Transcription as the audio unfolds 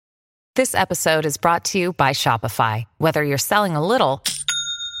This episode is brought to you by Shopify. Whether you're selling a little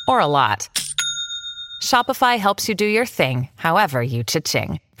or a lot, Shopify helps you do your thing, however you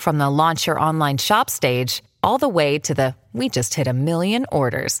cha-ching. From the launch your online shop stage, all the way to the we just hit 1 million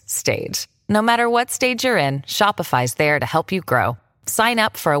orders stage. No matter what stage you're in, Shopify's there to help you grow. Sign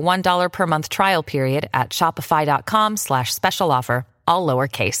up for a $1 per month trial period at shopify.com/special offer, all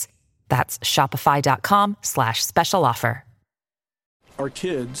lowercase. That's shopify.com/special offer. Our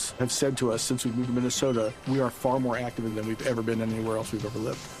kids have said to us since we moved to Minnesota, we are far more active than we've ever been anywhere else we've ever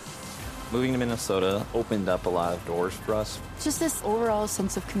lived. Moving to Minnesota opened up a lot of doors for us. Just this overall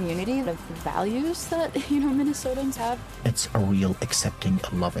sense of community, of values that, Minnesotans have. It's a real accepting,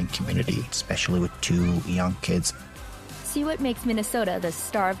 loving community, especially with 2 young kids. See what makes Minnesota the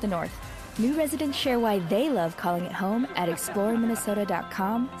star of the North. New residents share why they love calling it home at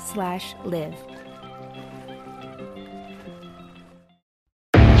exploreminnesota.com/live.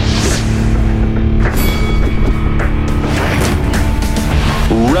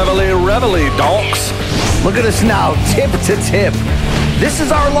 Reveille, donks. Look at us now, tip to tip. This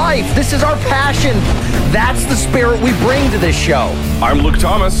is our life. This is our passion. That's the spirit we bring to this show. I'm Luke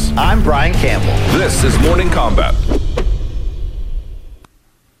Thomas. I'm Brian Campbell. This is Morning Combat.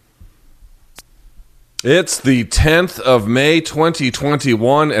 It's the 10th of May,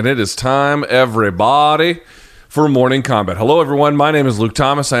 2021, and it is time, everybody, for Morning Combat. Hello, everyone. My name is Luke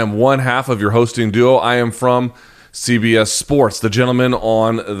Thomas. I am one half of your hosting duo. I am from CBS Sports. The gentleman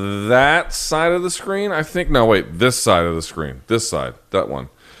on that side of the screen, I think. No, wait, this side of the screen. This side, that one.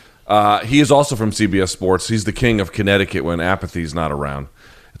 He is also from CBS Sports. He's the king of Connecticut when apathy's not around.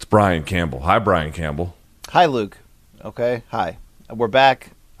 It's Brian Campbell. Hi, Brian Campbell. Hi, Luke. Okay, hi. We're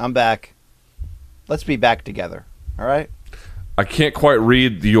back. I'm back. Let's be back together, all right? I can't quite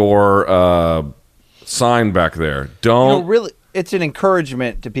read your sign back there. Don't... really... It's an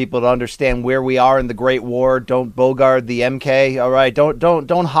encouragement to people to understand where we are in the Great War. Don't bogard the MK, all right?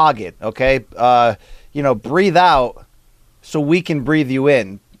 Don't hog it, okay? Breathe out so we can breathe you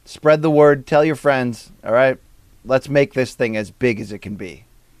in. Spread the word. Tell your friends, all right? Let's make this thing as big as it can be.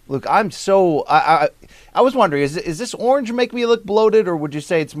 Look, I'm so... I was wondering, is this orange make me look bloated, or would you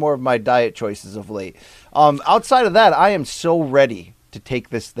say it's more of my diet choices of late? Outside of that, I am so ready to take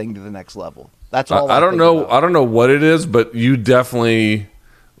this thing to the next level. That's all. I don't know. I don't know what it is, but you definitely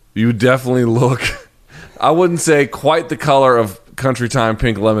look. I wouldn't say quite the color of Country Time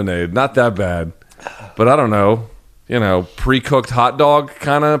pink lemonade. Not that bad, but I don't know. Pre-cooked hot dog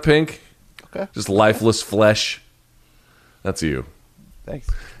kind of pink. Okay. Just lifeless flesh. That's you. Thanks.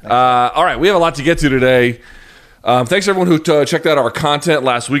 All right, we have a lot to get to today. Thanks everyone who checked out our content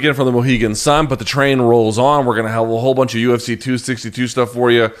last weekend from the Mohegan Sun. But the train rolls on. We're gonna have a whole bunch of UFC 262 stuff for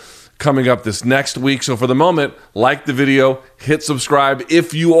you coming up this next week. So for the moment, like the video, hit subscribe.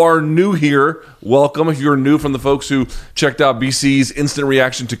 If you are new here, welcome. If you're new from the folks who checked out BC's instant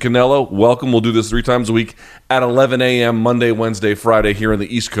reaction to Canelo, welcome. We'll do this 3 times a week at 11 a.m. Monday, Wednesday, Friday here in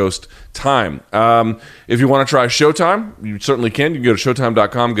the East Coast time. If you want to try Showtime, you certainly can. You can go to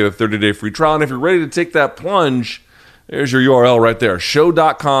Showtime.com, get a 30-day free trial. And if you're ready to take that plunge, there's your URL right there.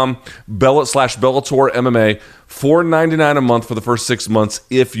 Show.com/Bellator MMA. $4.99 a month for the first 6 months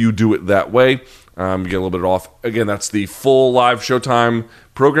if you do it that way. You get a little bit off. Again, that's the full live Showtime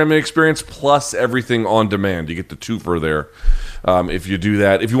programming experience plus everything on demand. You get the twofer there if you do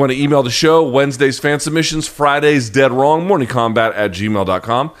that. If you want to email the show, Wednesday's fan submissions, Friday's dead wrong,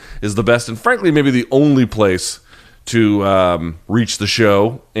 morningcombat@gmail.com is the best and frankly maybe the only place to reach the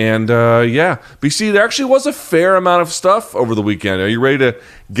show. And BC, there actually was a fair amount of stuff over the weekend. Are you ready to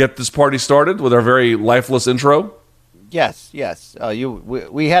get this party started with our very lifeless intro? Yes.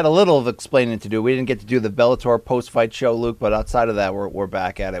 We had a little of explaining to do. We didn't get to do the Bellator post-fight show, Luke, but outside of that, we're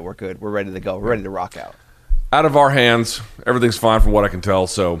back at it. We're good. We're ready to go. We're ready to rock out. Out of our hands. Everything's fine from what I can tell.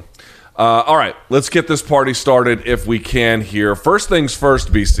 So, all right, let's get this party started if we can here. First things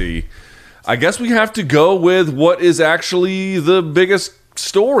first, BC. I guess we have to go with what is actually the biggest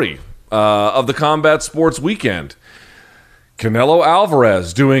story of the combat sports weekend. Canelo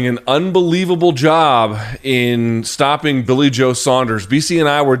Alvarez doing an unbelievable job in stopping Billy Joe Saunders. BC and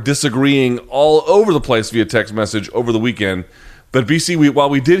I were disagreeing all over the place via text message over the weekend. But BC, while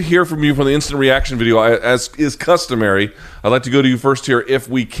we did hear from you from the instant reaction video, as is customary, I'd like to go to you first here if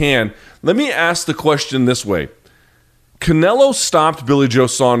we can. Let me ask the question this way. Canelo stopped Billy Joe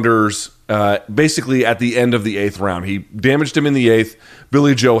Saunders basically at the end of the 8th round. He damaged him in the 8th.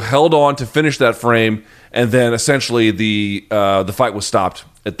 Billy Joe held on to finish that frame, and then essentially the fight was stopped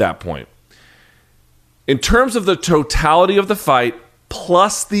at that point. In terms of the totality of the fight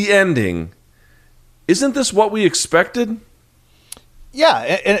plus the ending, isn't this what we expected? Yeah,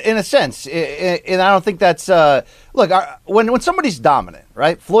 in a sense, and I don't think that's look. When somebody's dominant,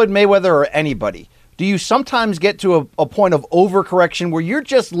 right? Floyd Mayweather or anybody, do you sometimes get to a point of overcorrection where you're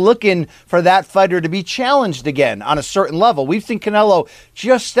just looking for that fighter to be challenged again on a certain level? We've seen Canelo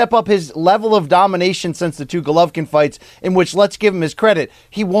just step up his level of domination since the two Golovkin fights, in which, let's give him his credit,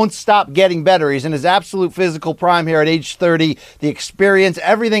 he won't stop getting better. He's in his absolute physical prime here at age 30. The experience,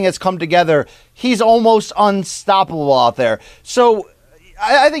 everything has come together. He's almost unstoppable out there. So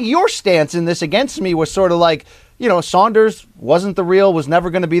I think your stance in this against me was sort of like, Saunders wasn't the real, was never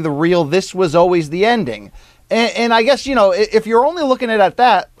going to be the real. This was always the ending. And I guess, if you're only looking at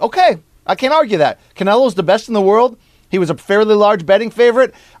that, okay, I can't argue that. Canelo's the best in the world. He was a fairly large betting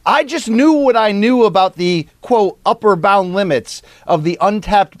favorite. I just knew what I knew about the, quote, upper bound limits of the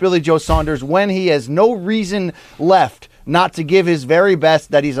untapped Billy Joe Saunders when he has no reason left not to give his very best,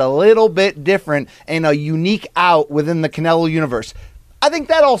 that he's a little bit different and a unique out within the Canelo universe. I think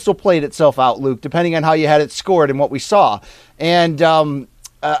that also played itself out, Luke, depending on how you had it scored and what we saw. And I'm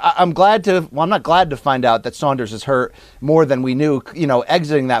not glad to find out that Saunders is hurt more than we knew,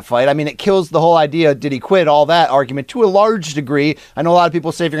 exiting that fight. I mean, it kills the whole idea, did he quit, all that argument to a large degree. I know a lot of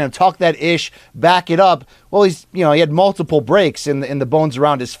people say if you're going to talk that ish, back it up. Well, he had multiple breaks in the bones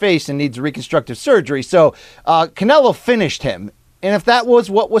around his face and needs reconstructive surgery. So Canelo finished him. And if that was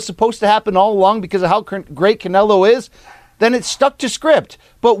what was supposed to happen all along because of how great Canelo is, then it stuck to script.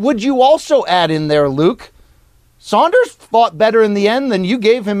 But would you also add in there, Luke, Saunders fought better in the end than you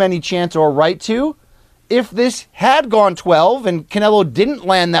gave him any chance or right to? If this had gone 12 and Canelo didn't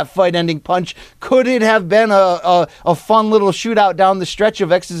land that fight-ending punch, could it have been a fun little shootout down the stretch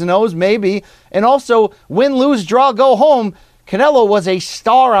of X's and O's? Maybe. And also, win, lose, draw, go home. Canelo was a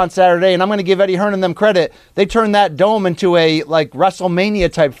star on Saturday, and I'm going to give Eddie Hearn and them credit. They turned that dome into a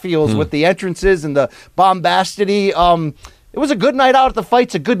WrestleMania type feels with the entrances and the bombastity. It was a good night out at the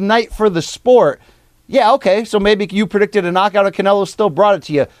fights, a good night for the sport. Yeah, okay, so maybe you predicted a knockout and Canelo still brought it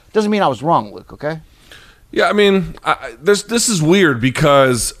to you. Doesn't mean I was wrong, Luke, okay? Yeah, I mean, this is weird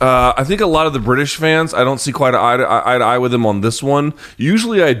because I think a lot of the British fans, I don't see quite eye to eye with them on this one.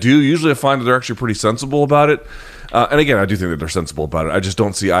 Usually I do. Usually I find that they're actually pretty sensible about it. And again, I do think that they're sensible about it. I just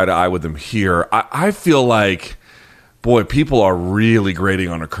don't see eye to eye with them here. I feel like, boy, people are really grading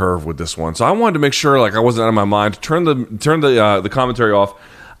on a curve with this one. So I wanted to make sure, I wasn't out of my mind. Turn the commentary off.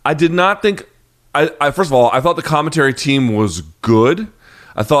 I did not think. First of all, I thought the commentary team was good.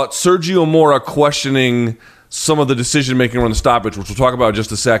 I thought Sergio Mora questioning some of the decision making around the stoppage, which we'll talk about in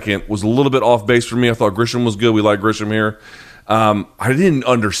just a second, was a little bit off base for me. I thought Grisham was good. We like Grisham here. I didn't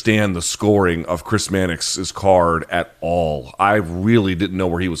understand the scoring of Chris Mannix's card at all. I really didn't know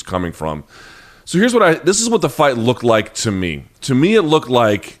where he was coming from. So this is what the fight looked like to me. To me, it looked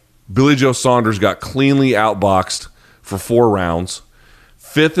like Billy Joe Saunders got cleanly outboxed for 4 rounds.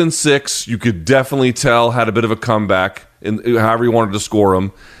 5th and 6th, you could definitely tell, had a bit of a comeback, however you wanted to score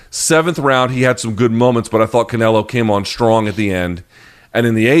him. 7th round, he had some good moments, but I thought Canelo came on strong at the end. And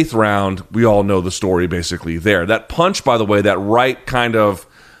in the 8th round, we all know the story basically there. That punch, by the way, that right kind of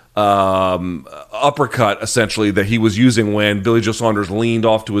uppercut, essentially, that he was using when Billy Joe Saunders leaned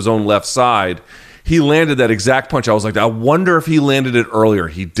off to his own left side, he landed that exact punch. I was like, I wonder if he landed it earlier.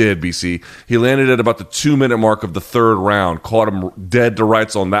 He did, BC. He landed at about the 2-minute mark of the 3rd round. Caught him dead to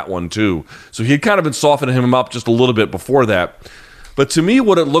rights on that one, too. So he had kind of been softening him up just a little bit before that. But to me,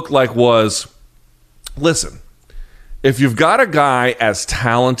 what it looked like was, listen, if you've got a guy as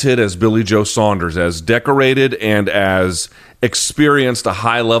talented as Billy Joe Saunders, as decorated and as experienced a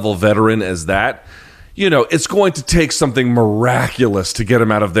high-level veteran as that, it's going to take something miraculous to get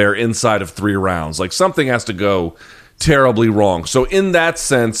him out of there inside of 3 rounds. Something has to go terribly wrong. So in that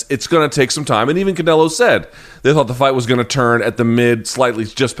sense, it's going to take some time. And even Canelo said they thought the fight was going to turn at the slightly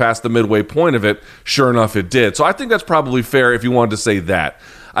just past the midway point of it. Sure enough, it did. So I think that's probably fair if you wanted to say that.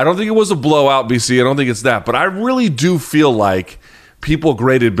 I don't think it was a blowout, BC. I don't think it's that. But I really do feel like people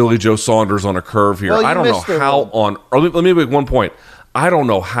graded Billy Joe Saunders on a curve here. Well, I don't know how on... Let me make one point. I don't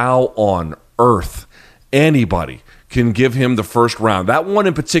know how on earth anybody can give him the first round. That one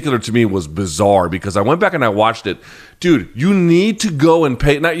in particular to me was bizarre because I went back and I watched it. Dude, you need to go and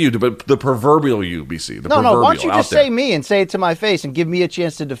pay, not you, but the proverbial you, BC. No, why don't you just say me and say it to my face and give me a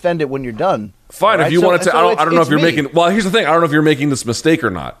chance to defend it when you're done? Fine, if you wanted to. I don't know if you're making, well, here's the thing. I don't know if you're making this mistake or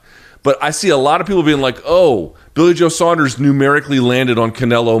not. But I see a lot of people being like, oh, Billy Joe Saunders numerically landed on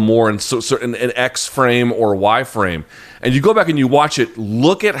Canelo more in an X frame or Y frame. And you go back and you watch it,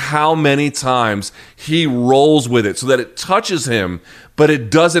 look at how many times he rolls with it so that it touches him, but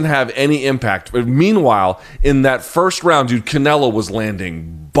it doesn't have any impact. But meanwhile, in that first round, dude, Canelo was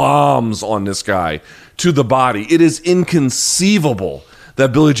landing bombs on this guy to the body. It is inconceivable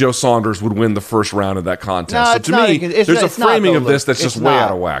that Billy Joe Saunders would win the first round of that contest. No, so it's to not. me, It's there's not- a it's not, framing though, of this Luke. that's just It's way not.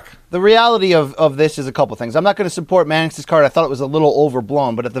 out of whack. The reality of this is a couple things. I'm not going to support Mannix's card. I thought it was a little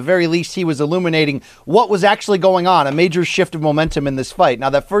overblown, but at the very least, he was illuminating what was actually going on, a major shift of momentum in this fight. Now,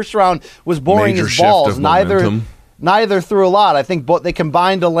 that first round was boring Major as shift balls. of momentum. Neither threw a lot. I think they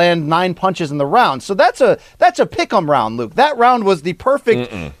combined to land 9 punches in the round. So that's a pick-em round, Luke. That round was the perfect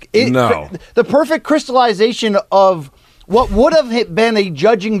the perfect crystallization of what would have been a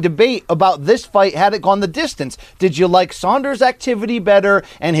judging debate about this fight had it gone the distance. Did you like Saunders' activity better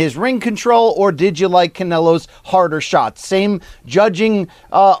and his ring control, or did you like Canelo's harder shots? Same judging,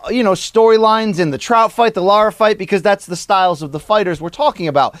 storylines in the Trout fight, the Lara fight, because that's the styles of the fighters we're talking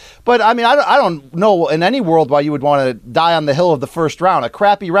about. But I mean, I don't know in any world why you would want to die on the hill of the first round, a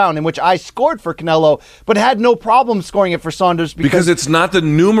crappy round in which I scored for Canelo, but had no problem scoring it for Saunders because it's not the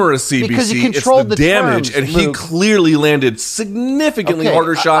numeracy, because he BC, controlled it's the damage, terms, and he Luke. clearly landed significantly Okay,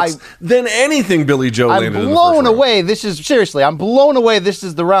 harder shots than anything Billy Joe landed. I'm in the blown first round. away. This is seriously. I'm blown away. This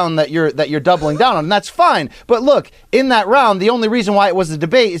is the round that you're doubling down on, and that's fine. But look, in that round, the only reason why it was a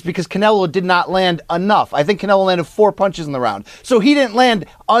debate is because Canelo did not land enough. I think Canelo landed 4 punches in the round, so he didn't land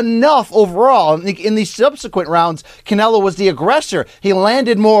enough overall. In these subsequent rounds, Canelo was the aggressor. He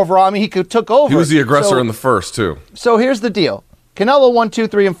landed more overall. I mean, took over. He was the aggressor in the first too. So here's the deal. Canelo 1, 2,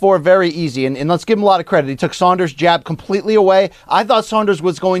 3, and 4 very easy, and let's give him a lot of credit. He took Saunders' jab completely away. I thought Saunders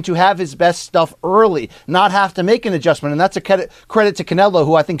was going to have his best stuff early, not have to make an adjustment, and that's a credit to Canelo,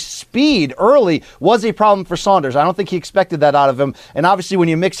 who I think speed early was a problem for Saunders. I don't think he expected that out of him, and obviously when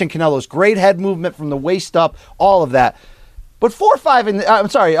you mix in Canelo's great head movement from the waist up, all of that. But 4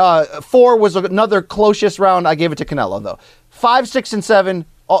 was another closest round. I gave it to Canelo, though. 5, 6, and 7,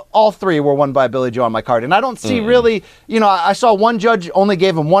 all 3 were won by Billy Joe on my card. And I don't see really, I saw one judge only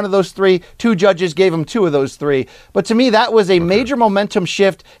gave him 1 of those 3. 2 judges gave him 2 of those 3. But to me, that was a major momentum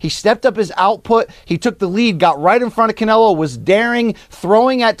shift. He stepped up his output. He took the lead, got right in front of Canelo, was daring,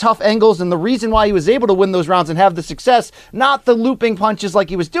 throwing at tough angles. And the reason why he was able to win those rounds and have the success, not the looping punches like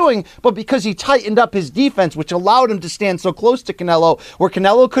he was doing, but because he tightened up his defense, which allowed him to stand so close to Canelo, where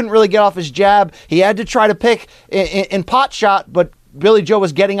Canelo couldn't really get off his jab. He had to try to pick in pot shot, but Billy Joe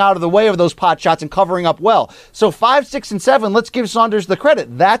was getting out of the way of those pot shots and covering up well. So 5, 6, and 7, let's give Saunders the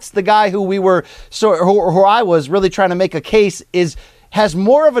credit. That's the guy who who I was really trying to make a case has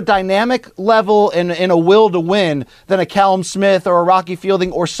more of a dynamic level and a will to win than a Callum Smith or a Rocky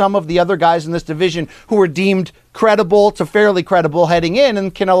Fielding or some of the other guys in this division who were deemed credible to fairly credible heading in,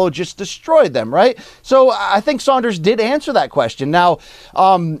 and Canelo just destroyed them, right? So I think Saunders did answer that question. Now,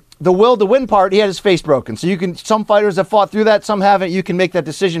 the will to win part, he had his face broken. So some fighters have fought through that, some haven't. You can make that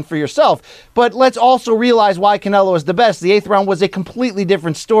decision for yourself. But let's also realize why Canelo is the best. The 8th round was a completely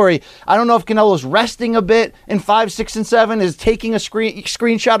different story. I don't know if Canelo's resting a bit in 5, 6, and 7, is taking a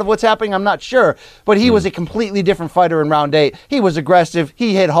screenshot of what's happening. I'm not sure. But he was a completely different fighter in round 8. He was aggressive.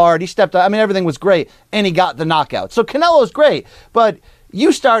 He hit hard. He stepped up. I mean, everything was great. And he got the knockout. So Canelo's great. But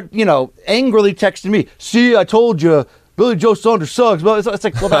you start, angrily texting me, see, I told you, Billy Joe Saunders sucks. But it's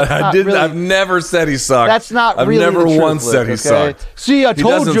like, well, that's not really. I've never said he sucked. That's not really I've never the truth, once said he okay? sucked. See, I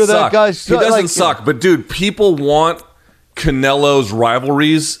told you that guy He doesn't suck. But, dude, people want Canelo's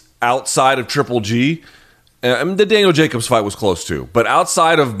rivalries outside of Triple G. I mean, the Daniel Jacobs fight was close, too. But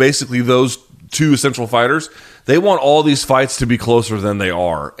outside of basically those 2 essential fighters, they want all these fights to be closer than they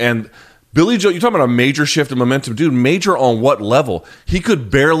are. And Billy Joe, you're talking about a major shift in momentum. Dude, major on what level? He could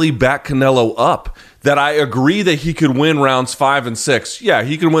barely back Canelo up. That I agree that he could win rounds 5 and 6. Yeah,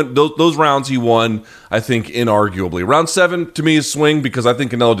 he could win those rounds he won, I think, inarguably. Round 7, to me, is swing because I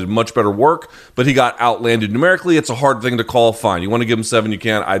think Canelo did much better work, but he got outlanded numerically. It's a hard thing to call. Fine. You want to give him 7, you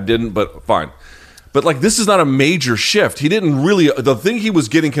can. I didn't, but fine. But, this is not a major shift. He didn't really... The thing he was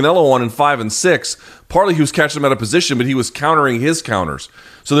getting Canelo on in 5 and 6, partly he was catching him out of position, but he was countering his counters.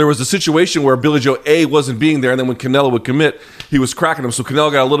 So there was a situation where Billy Joe, A, wasn't being there, and then when Canelo would commit, he was cracking him. So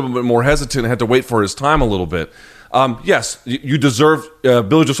Canelo got a little bit more hesitant and had to wait for his time a little bit. Yes, you deserve...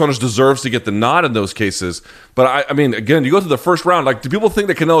 Billy Joe Saunders deserves to get the nod in those cases. But, I mean, again, you go to the first round. Do people think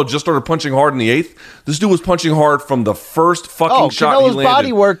that Canelo just started punching hard in the 8th? This dude was punching hard from the first fucking shot he landed. Canelo's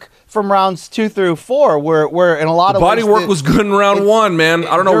body work from rounds 2 through 4 were in a lot of ways... The body work was good in round 1, man.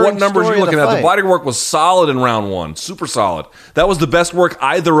 I don't know what numbers you're looking at. The body work was solid in round 1. Super solid. That was the best work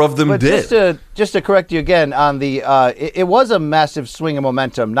either of them did. Just to correct you again on the... it was a massive swing of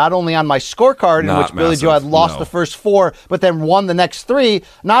momentum, not only on my scorecard in which Billy Joe had lost the first 4, but then won the next 3.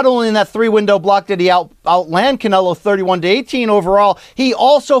 Not only in that 3-window block did he outland Canelo 31-18 overall, he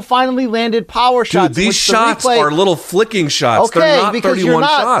also finally landed power shots. Dude, these shots are little flicking shots. Okay, they're not because 31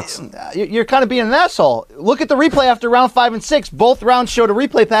 shots. you're kind of being an asshole. Look at the replay after round 5 and 6. Both rounds showed a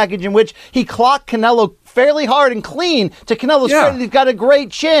replay package in which he clocked Canelo fairly hard and clean. To Canelo's credit, he's got a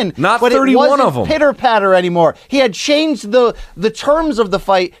great chin. Not but 31 it of them. wasn't pitter-patter anymore. He had changed the terms of the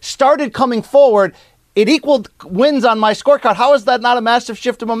fight, started coming forward. It equaled wins on my scorecard. How is that not a massive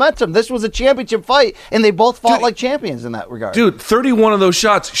shift of momentum? This was a championship fight, and they both fought like champions in that regard. Dude, 31 of those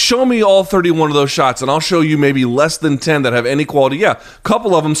shots. Show me all 31 of those shots, and I'll show you maybe less than 10 that have any quality. Yeah, a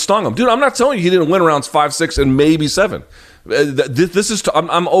couple of them stung him. Dude, I'm not telling you he didn't win rounds 5, 6, and maybe 7. This is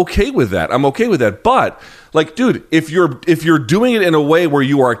I'm okay with that. I'm okay with that. But like, dude, if you're doing it in a way where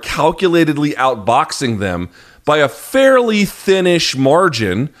you are calculatedly outboxing them by a fairly thinnish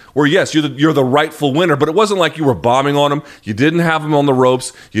margin, where yes, you're the rightful winner, but it wasn't like you were bombing on him. You didn't have him on the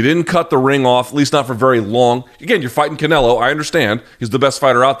ropes. You didn't cut the ring off, at least not for very long. Again, you're fighting Canelo. I understand. He's the best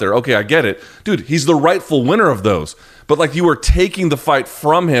fighter out there. Okay, I get it. Dude, he's the rightful winner of those. But like you were taking the fight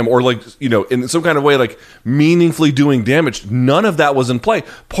from him, or like, you know, in some kind of way, like meaningfully doing damage. None of that was in play.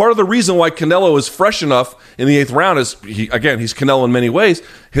 Part of the reason why Canelo is fresh enough in the 8th round is, he's Canelo in many ways.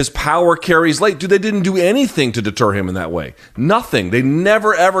 His power carries late. Dude, they didn't do anything to deter him in that way. Nothing. They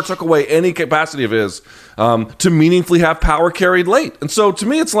never, ever took away any capacity of his to meaningfully have power carried late. And so to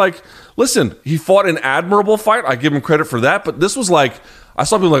me, it's like, listen, he fought an admirable fight. I give him credit for that. But this was like, I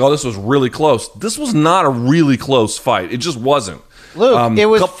saw people like, oh, this was really close. This was not a really close fight. It just wasn't. Luke, it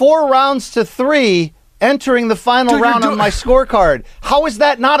was 4 rounds to 3 entering the final round on my scorecard. How is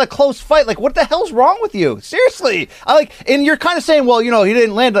that not a close fight? Like, what the hell's wrong with you? Seriously. And you're kind of saying, well, you know, he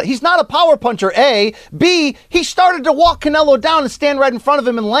didn't land. He's not a power puncher, A. B, he started to walk Canelo down and stand right in front of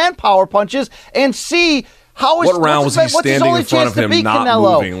him and land power punches. And C, what round was he standing in front of him, not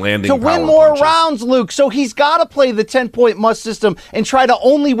moving, landing to power win more punches? rounds, Luke? So he's got to play the 10-point must system and try to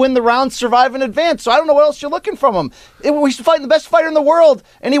only win the rounds, survive in advance. So I don't know what else you're looking from him. He's fighting the best fighter in the world,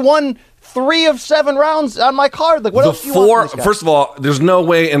 and he won 3 of 7 rounds on my card. Like, what else do you want from this guy? First of all, there's no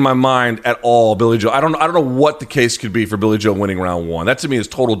way in my mind at all, Billy Joe. I don't know what the case could be for Billy Joe winning round 1. That to me is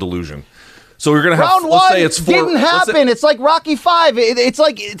total delusion. So we're gonna have round let's one say it's 4. Didn't happen. It's like Rocky 5. It's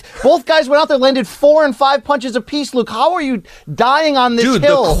like both guys went out there, landed 4 and 5 punches apiece. Luke, how are you dying on this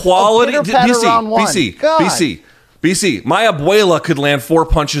hill? The quality, BC. BC, my abuela could land 4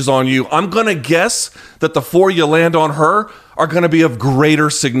 punches on you. I'm going to guess that the 4 you land on her are going to be of greater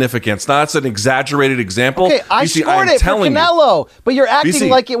significance. Now, that's an exaggerated example. Okay, I BC, scored it for Canelo, but you're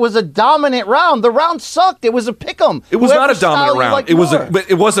acting like it was a dominant round. The round sucked. It was a pick'em. It was not a dominant round. But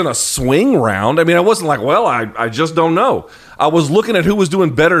it wasn't a swing round. I mean, I wasn't like, well, I just don't know. I was looking at who was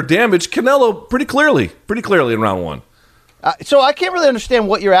doing better damage. Canelo, pretty clearly in round 1. So I can't really understand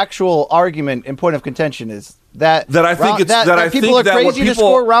what your actual argument and point of contention is. That people are crazy to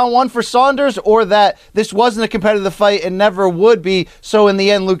score round 1 for Saunders, or that this wasn't a competitive fight and never would be. So in the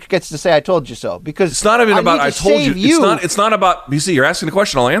end, Luke gets to say, "I told you so." Because it's not even about I told you. It's not about BC. You're asking a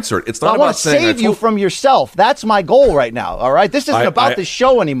question. I'll answer it. It's not about saying I save you from yourself. That's my goal right now. All right, this isn't about this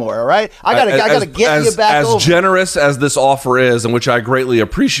show anymore. All right, I gotta get you back. As generous as this offer is, and which I greatly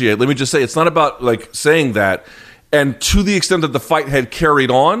appreciate, let me just say it's not about like saying that. And to the extent that the fight had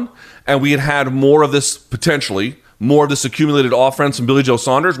carried on, and we had more of this accumulated offense from Billy Joe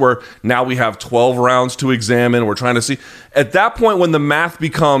Saunders, where now we have 12 rounds to examine. We're trying to see. At that point, when the math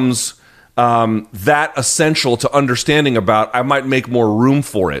becomes that essential to understanding about, I might make more room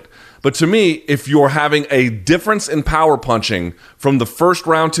for it. But to me, if you're having a difference in power punching from the first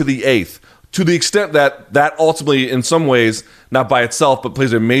round to the 8th, to the extent that ultimately, in some ways, not by itself, but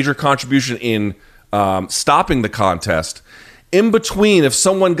plays a major contribution in stopping the contest, in between, if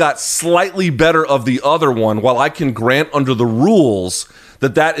someone got slightly better of the other one, while I can grant under the rules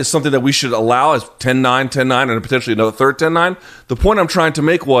that is something that we should allow as 10-9, 10-9, and potentially another third 10-9, the point I'm trying to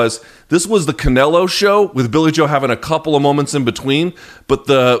make was this was the Canelo show with Billy Joe having a couple of moments in between, but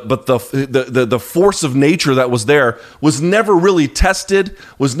the force of nature that was there was never really tested,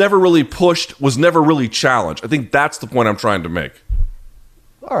 was never really pushed, was never really challenged. I think that's the point I'm trying to make.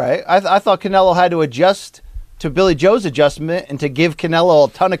 All right. I thought Canelo had to adjust to Billy Joe's adjustment, and to give Canelo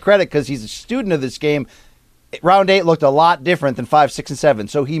a ton of credit because he's a student of this game. Round 8 looked a lot different than 5, 6, and 7.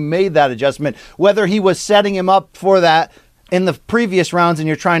 So he made that adjustment. Whether he was setting him up for that in the previous rounds and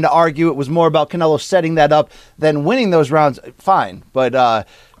you're trying to argue it was more about Canelo setting that up than winning those rounds, fine. But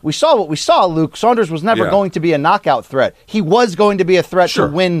we saw what we saw, Luke. Saunders was never going to be a knockout threat. He was going to be a threat to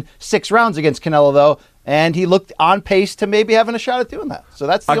win 6 rounds against Canelo, though. And he looked on pace to maybe having a shot at doing that. So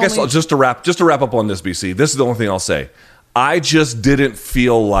that's the just to wrap up on this, BC. This is the only thing I'll say. I just didn't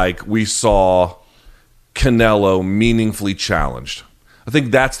feel like we saw Canelo meaningfully challenged. I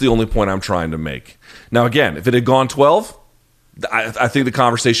think that's the only point I'm trying to make. Now, again, if it had gone 12, I think the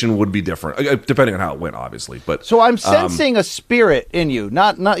conversation would be different, depending on how it went, obviously. But so I'm sensing a spirit in you,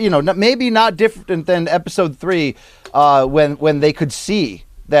 not maybe not different than episode 3, when they could see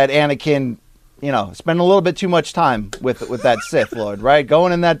that Anakin, spend a little bit too much time with that Sith Lord, right?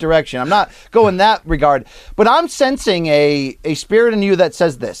 Going in that direction. I'm not going that regard, but I'm sensing a spirit in you that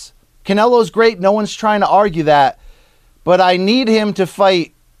says this: Canelo's great. No one's trying to argue that, but I need him to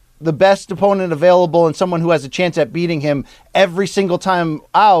fight the best opponent available and someone who has a chance at beating him every single time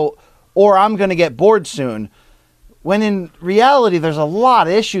out, or I'm going to get bored soon. When in reality, there's a lot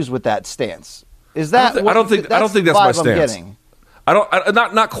of issues with that stance. Is that? I don't think that's my stance.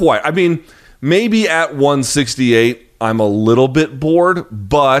 Not quite. I mean, maybe at 168, I'm a little bit bored,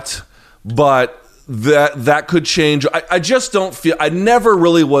 but that could change. I just don't feel. I never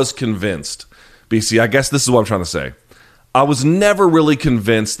really was convinced. BC, I guess this is what I'm trying to say. I was never really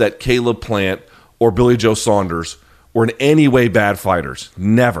convinced that Caleb Plant or Billy Joe Saunders were in any way bad fighters.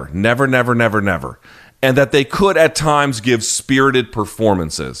 Never. And that they could at times give spirited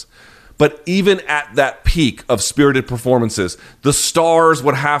performances. But even at that peak of spirited performances, the stars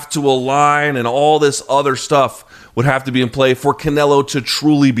would have to align and all this other stuff would have to be in play for Canelo to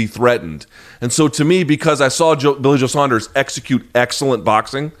truly be threatened. And so to me, because I saw Billy Joe Saunders execute excellent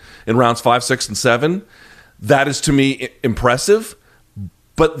boxing in rounds 5, 6, and 7, that is to me impressive.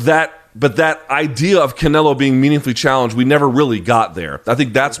 But that idea of Canelo being meaningfully challenged, we never really got there. I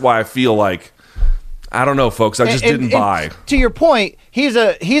think that's why I feel like, I don't know, folks. I just didn't buy. To your point, he's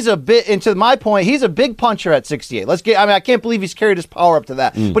a bit, and to my point, he's a big puncher at 68. I can't believe he's carried his power up to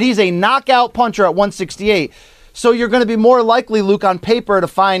that. But he's a knockout puncher at 168. So you're going to be more likely, Luke, on paper, to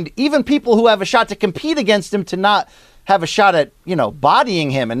find even people who have a shot to compete against him to not have a shot at, bodying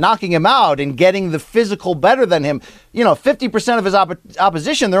him and knocking him out and getting the physical better than him. 50% of his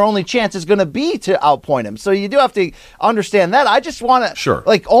opposition, their only chance is going to be to outpoint him. So you do have to understand that. I just want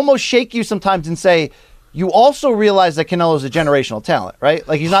to almost shake you sometimes and say, you also realize that Canelo's a generational talent, right?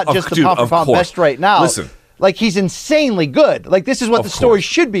 Like, he's not just the pound for pound best right now. Listen. Like, he's insanely good. Like, this is what the story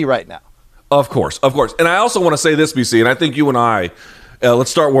should be right now. Of course. And I also want to say this, BC, and I think you and I,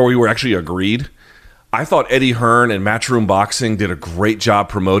 let's start where we were actually agreed. I thought Eddie Hearn and Matchroom Boxing did a great job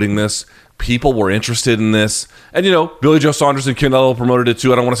promoting this. People were interested in this. And, Billy Joe Saunders and Canelo promoted it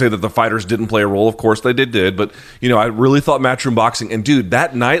too. I don't want to say that the fighters didn't play a role. Of course they did. But, I really thought Matchroom Boxing. And, dude,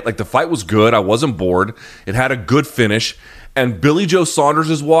 that night, the fight was good. I wasn't bored. It had a good finish. And Billy Joe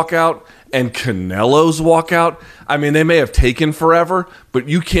Saunders' walkout and Canelo's walkout, I mean, they may have taken forever, but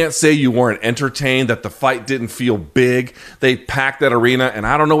you can't say you weren't entertained, that the fight didn't feel big. They packed that arena, and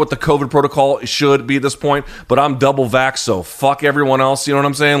I don't know what the COVID protocol should be at this point, but I'm double vaxxed, so fuck everyone else, you know what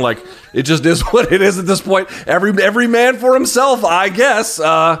I'm saying? It just is what it is at this point. Every man for himself, I guess.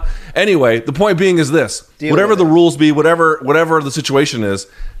 Anyway, the point being is this. Whatever the rules be, whatever the situation is,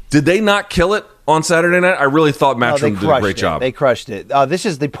 did they not kill it on Saturday night? I really thought Matchroom did a great job. They crushed it. This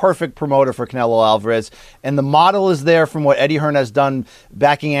is the perfect promoter for Canelo Alvarez, and the model is there from what Eddie Hearn has done,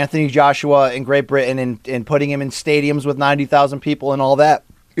 backing Anthony Joshua in Great Britain and putting him in stadiums with 90,000 people and all that.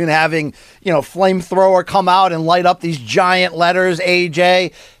 And having, Flamethrower come out and light up these giant letters,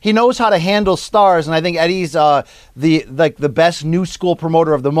 AJ. He knows how to handle stars, and I think Eddie's the best new school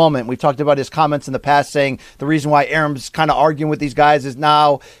promoter of the moment. We've talked about his comments in the past saying the reason why Aram's kind of arguing with these guys is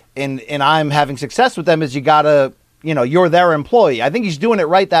now, and I'm having success with them, is you got to, you're their employee. I think he's doing it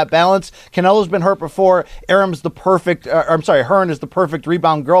right, that balance. Canelo's been hurt before. Hearn is the perfect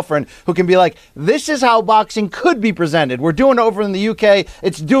rebound girlfriend who can be like, this is how boxing could be presented. We're doing it over in the UK.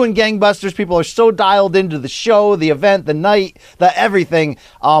 It's doing gangbusters. People are so dialed into the show, the event, the night, the everything.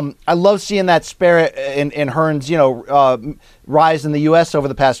 I love seeing that spirit in Hearn's, rise in the US over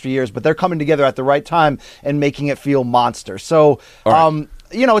the past few years, but they're coming together at the right time and making it feel monster. So,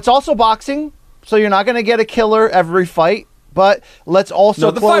 it's also boxing. So you're not going to get a killer every fight, but let's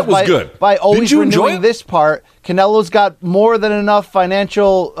also the fight was good. By always renewing this part. Canelo's got more than enough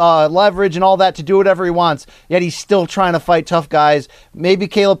financial leverage and all that to do whatever he wants, yet he's still trying to fight tough guys. Maybe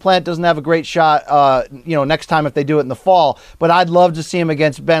Caleb Plant doesn't have a great shot, next time if they do it in the fall, but I'd love to see him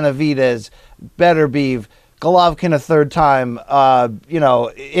against Benavidez, Beterbiev, Golovkin a third time,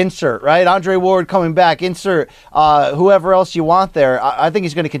 insert, right? Andre Ward coming back, insert whoever else you want there. I think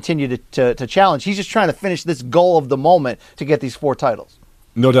he's going to continue to challenge. He's just trying to finish this goal of the moment to get these 4 titles.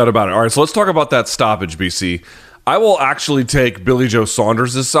 No doubt about it. All right, so let's talk about that stoppage, BC. I will actually take Billy Joe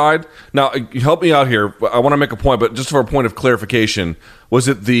Saunders' side. Now, help me out here. I want to make a point, but just for a point of clarification, Was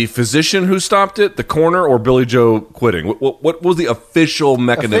it the physician who stopped it, the corner, or Billy Joe quitting? What was the official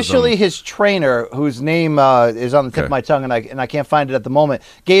mechanism? Officially, his trainer, whose name is on the tip of my tongue, and I can't find it at the moment,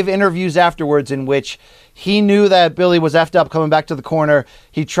 gave interviews afterwards in which he knew that Billy was effed up coming back to the corner.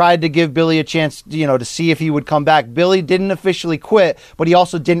 He tried to give Billy a chance, to see if he would come back. Billy didn't officially quit, but he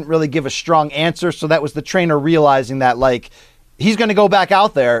also didn't really give a strong answer. So that was the trainer realizing that, like, he's going to go back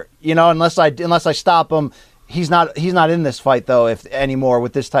out there, unless I stop him. He's not in this fight, though, if anymore,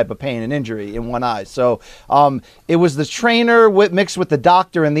 with this type of pain and injury in one eye. So it was the trainer mixed with the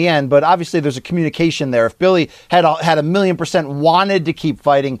doctor in the end, but obviously there's a communication there. If Billy had 1,000,000% wanted to keep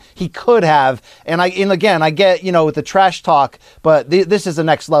fighting, he could have. And again, I get, with the trash talk, but this is a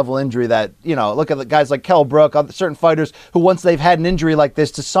next level injury that, look at the guys like Kell Brook, certain fighters who once they've had an injury like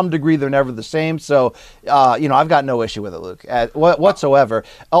this, to some degree, they're never the same. So, I've got no issue with it, Luke, whatsoever.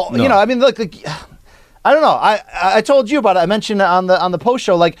 No. Look, I don't know. I told you about it. I mentioned it on the post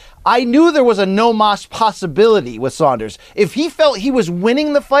show. Like, I knew there was a no mas possibility with Saunders. If he felt he was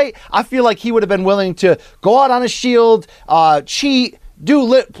winning the fight, I feel like he would have been willing to go out on a shield, cheat,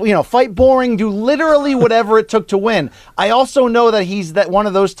 fight boring, do literally whatever it took to win. I also know that he's one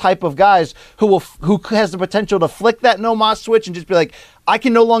of those type of guys who has the potential to flick that no mas switch and just be like, I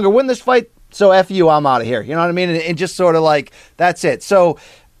can no longer win this fight, so F you, I'm out of here. You know what I mean? And just sort of like, that's it. So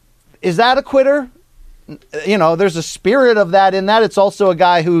is that a quitter? There's a spirit of that in that. It's also a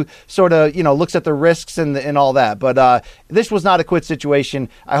guy who sort of, looks at the risks and all that. But this was not a quit situation.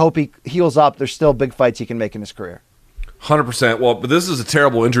 I hope he heals up. There's still big fights he can make in his career. 100%. Well, but this is a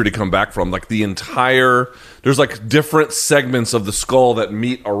terrible injury to come back from. Like there's like different segments of the skull that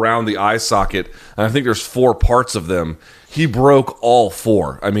meet around the eye socket. And I think there's 4 parts of them. He broke all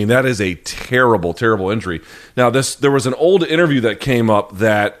 4. I mean, that is a terrible, terrible injury. Now, there was an old interview that came up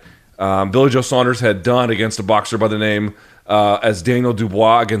that Billy Joe Saunders had done against a boxer by the name as Daniel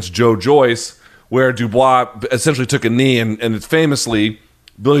Dubois against Joe Joyce, where Dubois essentially took a knee, and it's famously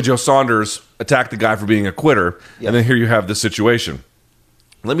Billy Joe Saunders attacked the guy for being a quitter, and then here you have this situation.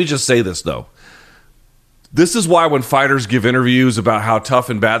 Let me just say this, though. This is why when fighters give interviews about how tough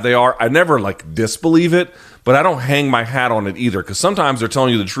and bad they are, I never disbelieve it, but I don't hang my hat on it either, because sometimes they're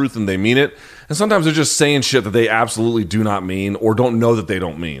telling you the truth and they mean it, and sometimes they're just saying shit that they absolutely do not mean or don't know that they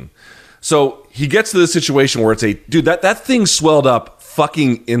don't mean. So he gets to this situation where it's that thing swelled up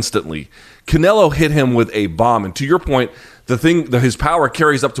fucking instantly. Canelo hit him with a bomb, and to your point, his power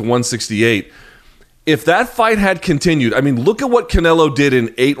carries up to 168. If that fight had continued, I mean, look at what Canelo did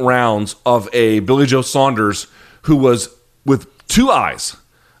in 8 rounds of a Billy Joe Saunders who was with 2 eyes,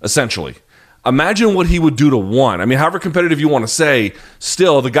 essentially. Imagine what he would do to 1. I mean, however competitive you want to say,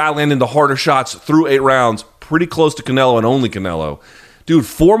 still, the guy landing the harder shots through 8 rounds, pretty close to Canelo and only Canelo. Dude,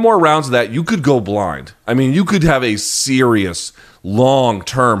 4 more rounds of that, you could go blind. I mean, you could have a serious,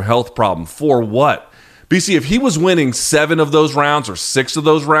 long-term health problem. For what? BC, if he was winning 7 of those rounds or 6 of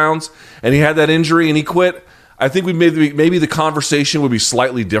those rounds, and he had that injury and he quit, I think maybe the conversation would be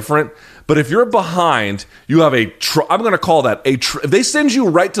slightly different. But if you're behind, you have I'm going to call that if they send you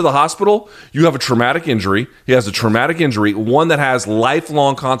right to the hospital, you have a traumatic injury. He has a traumatic injury, one that has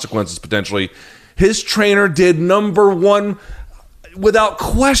lifelong consequences potentially. His trainer did number 1, without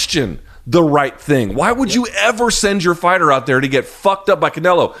question, the right thing. Why would you ever send your fighter out there to get fucked up by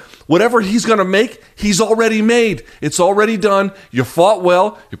Canelo? Whatever he's going to make, he's already made. It's already done. You fought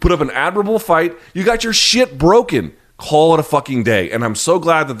well. You put up an admirable fight. You got your shit broken. Call it a fucking day. And I'm so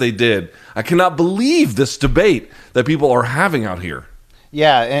glad that they did. I cannot believe this debate that people are having out here.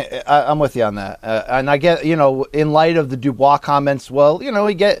 Yeah, I'm with you on that. And I get, in light of the Dubois comments,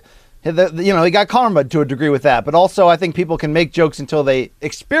 he got karma to a degree with that, but also I think people can make jokes until they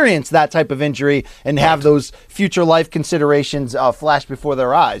experience that type of injury and have those future life considerations flash before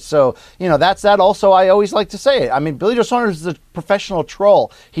their eyes. So, that's that. Also, I always like to say it. I mean, Billy Joe Saunders is a professional troll.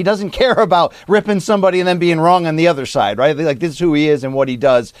 He doesn't care about ripping somebody and then being wrong on the other side, right? Like, this is who he is and what he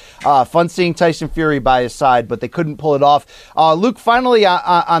does. Fun seeing Tyson Fury by his side, but they couldn't pull it off. Luke, finally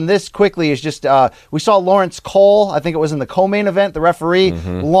on this quickly is just, we saw Lawrence Cole, I think it was in the co-main event, the referee,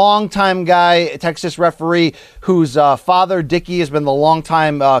 long-time guy, Texas referee, whose father, Dickey, has been the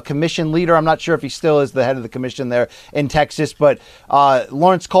long-time commission leader. I'm not sure if he still is the head of the commission there in Texas, but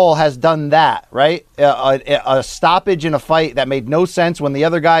Lawrence Cole has done that, right? A stoppage in a fight that made no sense when the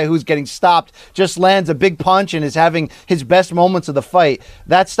other guy who's getting stopped just lands a big punch and is having his best moments of the fight.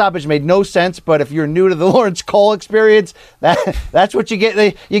 That stoppage made no sense, but if you're new to the Lawrence Cole experience, that's what you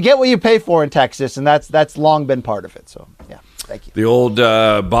get. You get what you pay for in Texas, and that's long been part of it. So, yeah, thank you. The old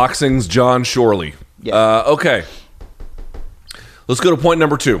boxing's John Shorley. Yeah. Okay. Let's go to point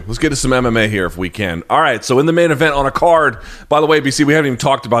number 2. Let's get to some MMA here if we can. All right, so in the main event on a card, by the way, BC, we haven't even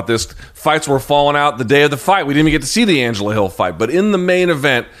talked about this. Fights were falling out the day of the fight. We didn't even get to see the Angela Hill fight. But in the main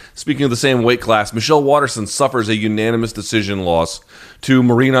event, speaking of the same weight class, Michelle Waterson suffers a unanimous decision loss to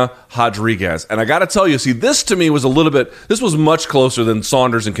Marina Rodriguez. And I got to tell you, see, this to me was this was much closer than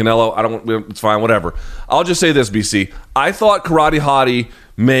Saunders and Canelo. It's fine, whatever. I'll just say this, BC. I thought Karate Hottie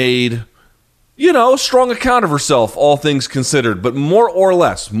made a strong account of herself, all things considered. But more or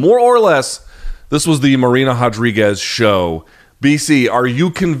less, this was the Marina Rodriguez show. BC, are you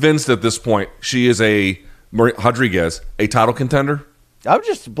convinced at this point she is Rodriguez, a title contender? I'm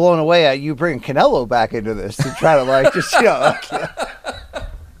just blown away at you bringing Canelo back into this to try to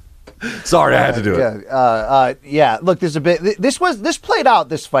Sorry, I had to do it. Yeah. Look, there's a bit. This played out.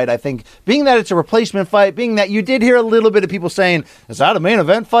 This fight, I think, being that it's a replacement fight, being that you did hear a little bit of people saying, "Is that a main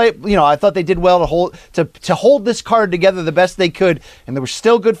event fight?" I thought they did well to hold this card together the best they could, and there were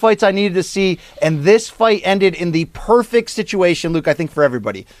still good fights I needed to see. And this fight ended in the perfect situation, Luke. I think for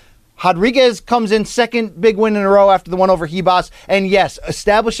everybody. Rodriguez comes in second big win in a row after the one over Ribas, and yes,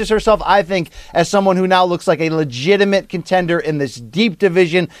 establishes herself, I think, as someone who now looks like a legitimate contender in this deep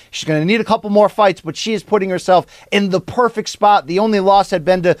division. She's going to need a couple more fights, but she is putting herself in the perfect spot. The only loss had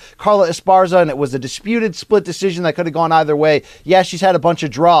been to Carla Esparza, and it was a disputed split decision that could have gone either way. Yeah, she's had a bunch of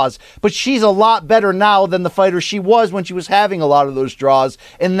draws, but she's a lot better now than the fighter she was when she was having a lot of those draws,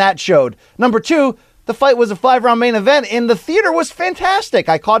 and that showed. Number 2, the fight was a 5-round main event, and the theater was fantastic.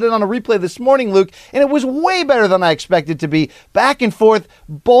 I caught it on a replay this morning, Luke, and it was way better than I expected to be. Back and forth,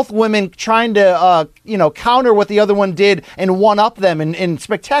 both women trying to, counter what the other one did and one-up them in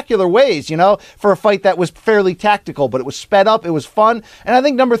spectacular ways, for a fight that was fairly tactical, but it was sped up, it was fun. And I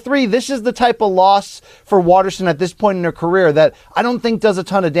think number 3, this is the type of loss for Waterson at this point in her career that I don't think does a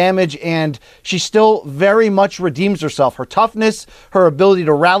ton of damage, and she still very much redeems herself. Her toughness, her ability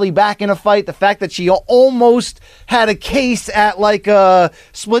to rally back in a fight, the fact that she almost had a case at like a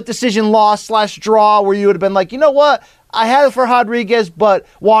split decision loss/draw where you would have been like, you know what? I had it for Rodriguez, but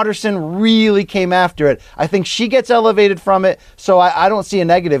Waterson really came after it. I think she gets elevated from it, so I don't see a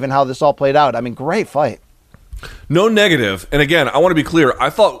negative in how this all played out. I mean, great fight. No negative. And again, I want to be clear. I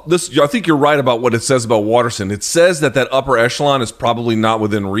think you're right about what it says about Waterson. It says that upper echelon is probably not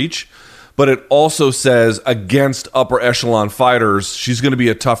within reach. But it also says against upper echelon fighters, she's going to be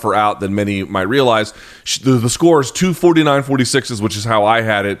a tougher out than many might realize. The score is 249-46, which is how I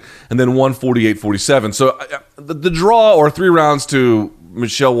had it, and then 148-47. So the draw or 3 rounds to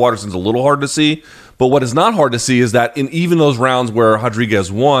Michelle Waterson's a little hard to see. But what is not hard to see is that in even those rounds where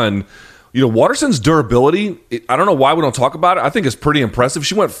Rodriguez won, Waterson's durability, I don't know why we don't talk about it. I think it's pretty impressive.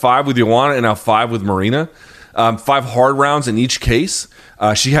 She went 5 with Joanna and now 5 with Marina. 5 hard rounds in each case.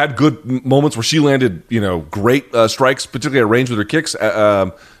 She had good moments where she landed, great strikes, particularly at range with her kicks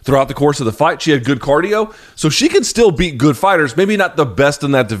throughout the course of the fight. She had good cardio, so she can still beat good fighters. Maybe not the best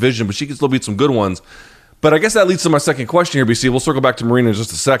in that division, but she can still beat some good ones. But I guess that leads to my second question here, BC. We'll circle back to Marina in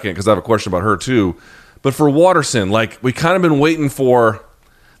just a second because I have a question about her too. But for Waterson, we kind of been waiting for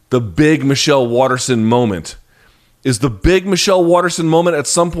the big Michelle Waterson moment. Is the big Michelle Waterson moment at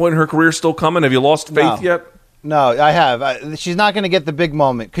some point in her career still coming? Have you lost faith yet? No, I have. She's not going to get the big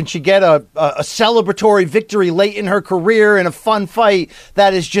moment. Can she get a celebratory victory late in her career in a fun fight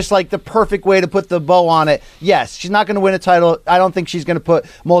that is just like the perfect way to put the bow on it? Yes, she's not going to win a title. I don't think she's going to put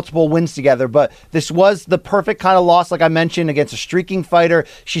multiple wins together, but this was the perfect kind of loss, like I mentioned, against a streaking fighter.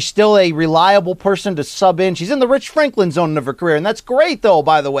 She's still a reliable person to sub in. She's in the Rich Franklin zone of her career, and that's great, though,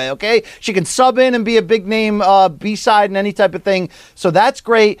 by the way, okay? She can sub in and be a big name B-side and any type of thing, so that's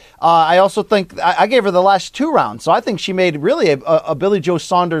great. I also think I gave her the last 2 rounds. So I think she made really a Billy Joe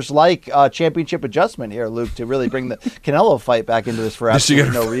Saunders-like championship adjustment here, Luke, to really bring the Canelo fight back into this for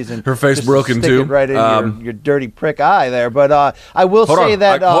absolutely no reason. Her face just broken too, right in your dirty prick eye there. But I will say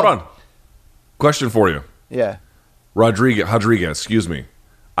that. Hold on. Question for you. Yeah. Rodriguez. Excuse me.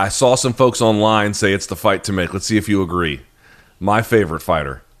 I saw some folks online say it's the fight to make. Let's see if you agree. My favorite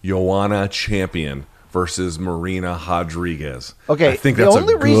fighter, Joanna Champion versus Marina Rodriguez. Okay. I think that's the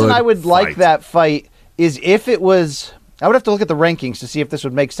only reason I would like fight. that fight is if it was, I would have to look at the rankings to see if this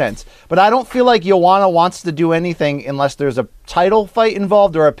would make sense. But I don't feel like Joanna wants to do anything unless there's a title fight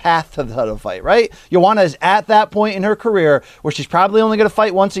involved or a path to the title fight, right? Joanna is at that point in her career where she's probably only going to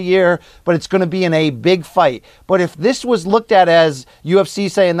fight once a year, but it's going to be in a big fight. But if this was looked at as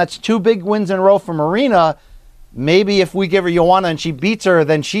UFC saying that's 2 big wins in a row for Marina, maybe if we give her Joanna and she beats her,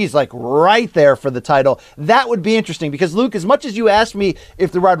 then she's like right there for the title. That would be interesting because, Luke, as much as you asked me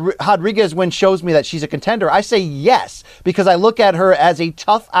if the Rodriguez win shows me that she's a contender, I say yes, because I look at her as a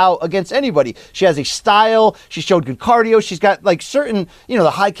tough out against anybody. She has a style. She showed good cardio. She's got like certain,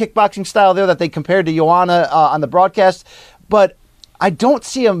 the high kickboxing style there that they compared to Joanna on the broadcast. But I don't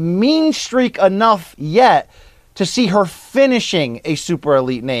see a mean streak enough yet to see her finishing a super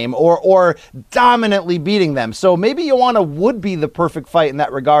elite name or dominantly beating them. So maybe Joanna would be the perfect fight in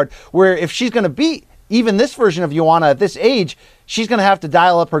that regard, where if she's going to beat even this version of Joanna at this age, she's going to have to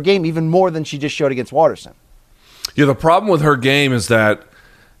dial up her game even more than she just showed against Waterson. Yeah, the problem with her game is that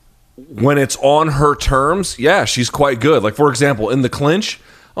when it's on her terms, yeah, she's quite good. Like, for example, in the clinch,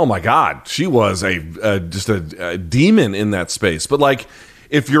 oh my God, she was just a demon in that space. But like,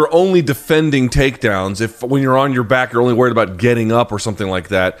 if you're only defending takedowns, if when you're on your back, you're only worried about getting up or something like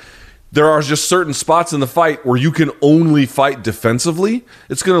that, there are just certain spots in the fight where you can only fight defensively.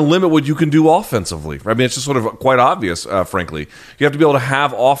 It's going to limit what you can do offensively. I mean, it's just sort of quite obvious, frankly. You have to be able to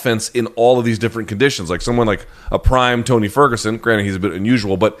have offense in all of these different conditions. Like someone like a prime Tony Ferguson, granted he's a bit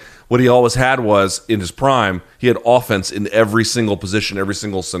unusual, but what he always had was, in his prime, he had offense in every single position, every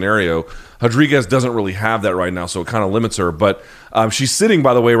single scenario. Rodriguez doesn't really have that right now, so it kind of limits her. But she's sitting,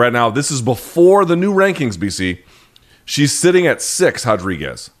 by the way, right now, this is before the new rankings, BC. She's sitting at 6,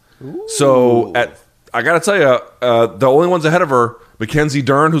 Rodriguez. Ooh. So I got to tell you, the only ones ahead of her, Mackenzie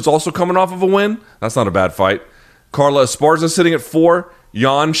Dern, who's also coming off of a win. That's not a bad fight. Carla Esparza sitting at 4,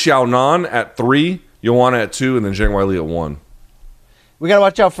 Yan Xiaonan at 3, Joanna at 2, and then Zhang Weili at 1. We got to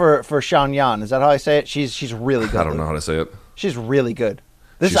watch out for Xiaonan. Is that how I say it? She's really good. I don't know how to say it. She's really good.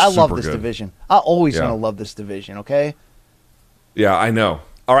 I love this division. I always going to love this division, okay? Yeah, I know.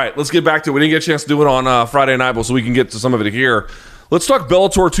 All right, let's get back to it. We didn't get a chance to do it on Friday night, so we can get to some of it here. Let's talk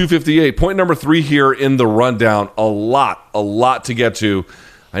Bellator 258. Point number 3 here in the rundown. A lot to get to.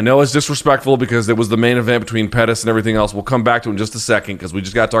 I know it's disrespectful because it was the main event between Pettis and everything else. We'll come back to it in just a second because we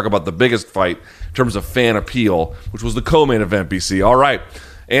just got to talk about the biggest fight in terms of fan appeal, which was the co-main event, BC. All right.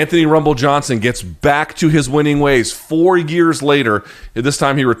 Anthony Rumble Johnson gets back to his winning ways 4 years later. This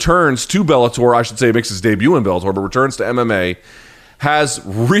time he returns to Bellator. I should say he makes his debut in Bellator, but returns to MMA. Has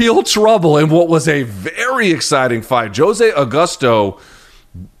real trouble in what was a very exciting fight. Jose Augusto,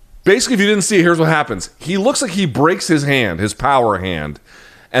 basically, if you didn't see it, here's what happens. He looks like he breaks his hand, his power hand,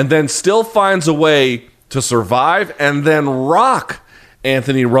 and then still finds a way to survive and then rock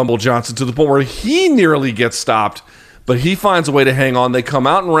Anthony Rumble Johnson to the point where he nearly gets stopped, but he finds a way to hang on. They come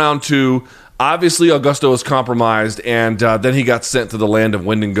out in round 2. Obviously, Augusto is compromised, and then he got sent to the land of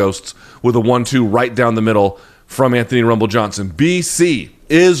wind and ghosts with a 1-2 right down the middle from Anthony Rumble Johnson. BC,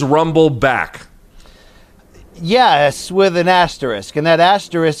 is Rumble back? Yes, with an asterisk, and that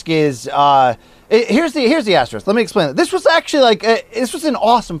asterisk is here's the asterisk. Let me explain it. This was actually this was an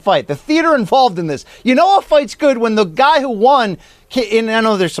awesome fight. The theater involved in this. You know, a fight's good when the guy who won, and I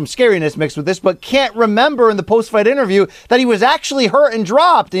know there's some scariness mixed with this, but can't remember in the post-fight interview that he was actually hurt and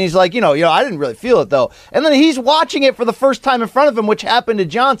dropped. And he's like, I didn't really feel it though. And then he's watching it for the first time in front of him, which happened to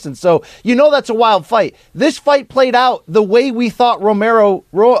Johnson. So that's a wild fight. This fight played out the way we thought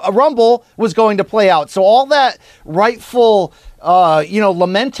Rumble was going to play out. So all that rightful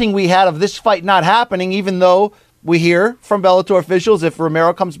lamenting we had of this fight not happening, even though we hear from Bellator officials if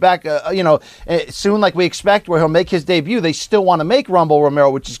Romero comes back, soon like we expect, where he'll make his debut, they still want to make Rumble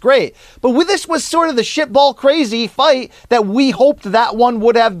Romero, which is great. But this was sort of the shitball crazy fight that we hoped that one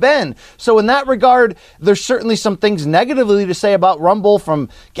would have been. So in that regard, there's certainly some things negatively to say about Rumble, from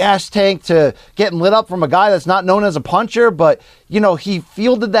gas tank to getting lit up from a guy that's not known as a puncher, but he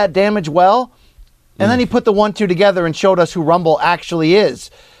fielded that damage well. And then he put the 1-2 together and showed us who Rumble actually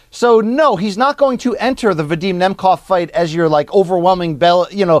is. So no, he's not going to enter the Vadim Nemkov fight as your overwhelming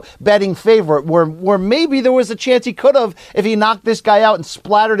betting favorite, where maybe there was a chance he could have if he knocked this guy out and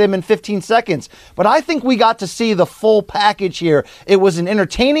splattered him in 15 seconds. But I think we got to see the full package here. It was an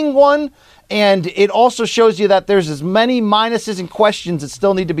entertaining one, and it also shows you that there's as many minuses and questions that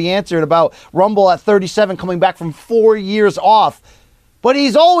still need to be answered about Rumble at 37 coming back from 4 years off. But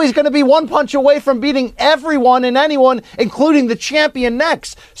he's always going to be one punch away from beating everyone and anyone, including the champion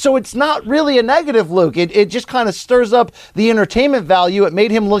next. So it's not really a negative, Luke. It just kind of stirs up the entertainment value. It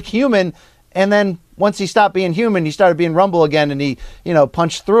made him look human. And then once he stopped being human, he started being Rumble again, and he,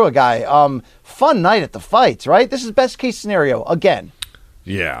 punched through a guy. Fun night at the fights, right? This is best case scenario again.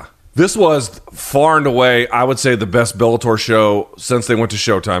 Yeah. This was far and away, I would say, the best Bellator show since they went to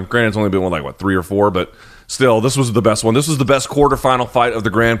Showtime. Granted, it's only been 3 or 4, but still, this was the best one. This was the best quarterfinal fight of the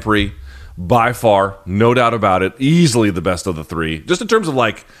Grand Prix by far, no doubt about it, easily the best of the three. Just in terms of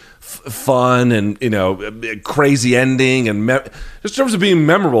like fun and crazy ending and just in terms of being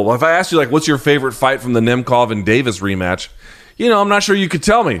memorable. If I asked you like, what's your favorite fight from the Nemkov and Davis rematch? I'm not sure you could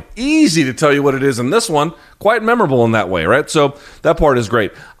tell me. Easy to tell you what it is in this one. Quite memorable in that way, right? So that part is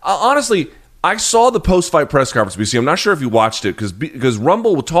great. Honestly, I saw the post-fight press conference, BC. I'm not sure if you watched it because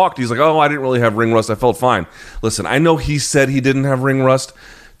Rumble talked. He's like, oh, I didn't really have ring rust. I felt fine. Listen, I know he said he didn't have ring rust.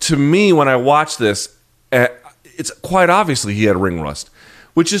 To me, when I watched this, it's quite obviously he had ring rust,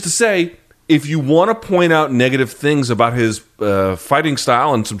 which is to say, if you want to point out negative things about his fighting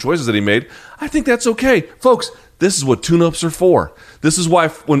style and some choices that he made, I think that's okay. Folks, this is what tune-ups are for. This is why,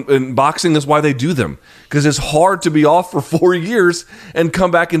 in boxing, that's why they do them. Because it's hard to be off for 4 years and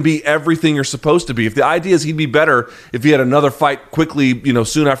come back and be everything you're supposed to be. If the idea is he'd be better if he had another fight quickly,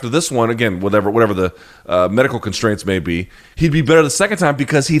 soon after this one, again, whatever the medical constraints may be, he'd be better the second time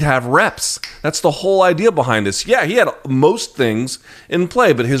because he'd have reps. That's the whole idea behind this. Yeah, he had most things in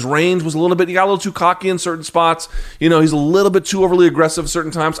play, but his range was he got a little too cocky in certain spots. He's a little bit too overly aggressive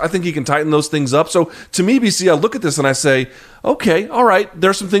certain times. I think he can tighten those things up. So to me, BC, I look at this and I say, okay, all right,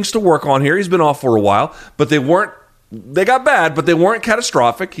 there's some things to work on here. He's been off for a while, but they got bad, but they weren't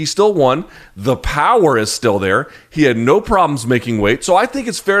catastrophic. He still won. The power is still there. He had no problems making weight. So I think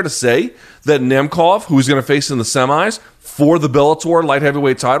it's fair to say that Nemkov, who he's going to face in the semis for the Bellator light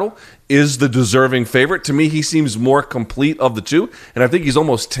heavyweight title, is the deserving favorite. To me, he seems more complete of the two, and I think he's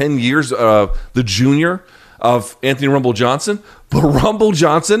almost 10 years the junior of Anthony Rumble Johnson. But Rumble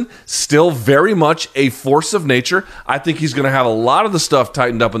Johnson, still very much a force of nature. I think he's going to have a lot of the stuff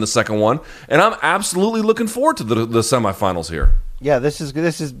tightened up in the second one, and I'm absolutely looking forward to the semifinals here. Yeah, this is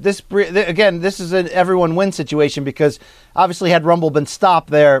an everyone win situation because obviously had Rumble been stopped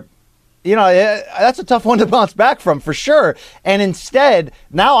there, that's a tough one to bounce back from for sure. And instead,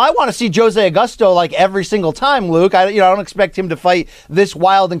 now I want to see Jose Augusto like every single time, Luke. I don't expect him to fight this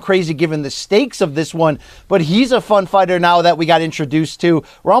wild and crazy given the stakes of this one, but he's a fun fighter now that we got introduced to.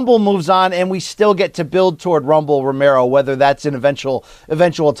 Rumble moves on, and we still get to build toward Rumble Romero, whether that's an eventual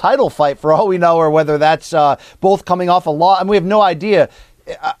title fight for all we know, or whether that's both coming off a loss. I mean, we have no idea.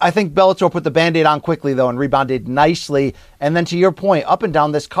 I think Bellator put the Band-Aid on quickly, though, and rebounded nicely. And then to your point, up and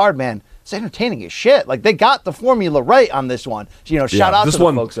down this card, man, it's entertaining as shit. Like, they got the formula right on this one. Shout out to the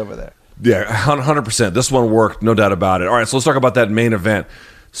folks over there. Yeah, 100%. This one worked, no doubt about it. All right, so let's talk about that main event.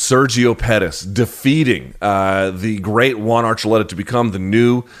 Sergio Pettis defeating the great Juan Archuleta to become the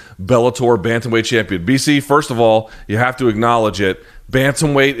new Bellator bantamweight champion. BC, first of all, you have to acknowledge it.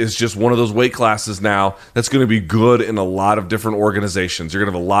 Bantamweight is just one of those weight classes now that's going to be good in a lot of different organizations. You're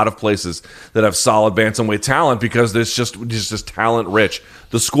going to have a lot of places that have solid bantamweight talent because there's just talent rich.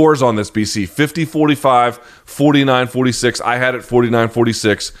 The scores on this, BC, 50-45, 49-46. I had it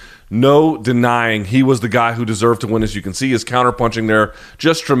 49-46. No denying he was the guy who deserved to win. As you can see, his counterpunching there,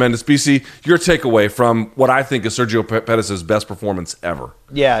 just tremendous. BC, your takeaway from what I think is Sergio Pettis' best performance ever.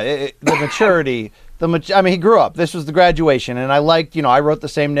 Yeah, the maturity. He grew up. This was the graduation, and I liked, I wrote the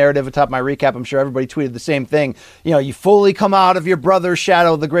same narrative atop my recap. I'm sure everybody tweeted the same thing. You fully come out of your brother's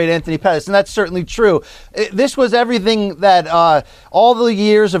shadow, the great Anthony Pettis, and that's certainly true. This was everything that all the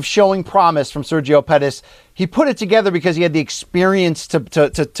years of showing promise from Sergio Pettis. He put it together because he had the experience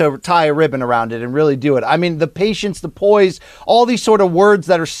to tie a ribbon around it and really do it. I mean, the patience, the poise, all these sort of words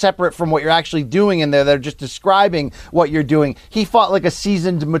that are separate from what you're actually doing in there, that are just describing what you're doing. He fought like a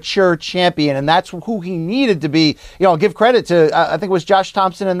seasoned, mature champion, and that's who he needed to be. I'll give credit to, I think it was Josh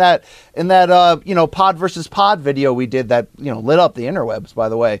Thompson in that pod versus pod video we did that, lit up the interwebs, by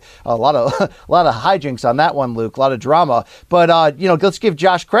the way. A lot of hijinks on that one, Luke, a lot of drama. But, let's give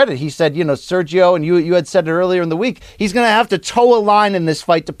Josh credit. He said, Sergio, and you had said it earlier in the week, he's going to have to toe a line in this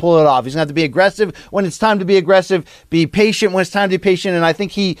fight to pull it off. He's going to have to be aggressive when it's time to be aggressive, be patient when it's time to be patient, and I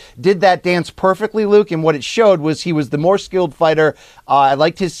think he did that dance perfectly, Luke, and what it showed was he was the more skilled fighter. I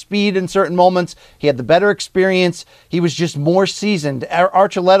liked his speed in certain moments. He had the better experience. He was just more seasoned.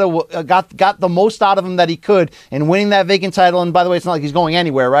 Archuleta got the most out of him that he could in winning that vacant title, and by the way, it's not like he's going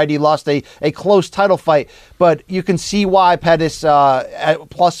anywhere, right? He lost a close title fight, but you can see why Pettis, at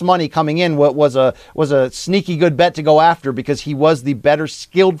plus money coming in, was a sneaky good bet to go after because he was the better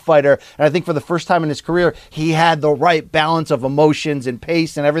skilled fighter. And I think for the first time in his career, he had the right balance of emotions and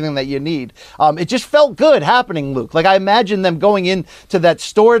pace and everything that you need. It just felt good happening, Luke. Like I imagine them going into that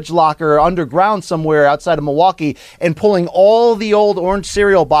storage locker underground somewhere outside of Milwaukee and pulling all the old orange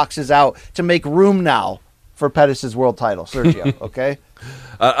cereal boxes out to make room now for Pettis' world title, Sergio, okay?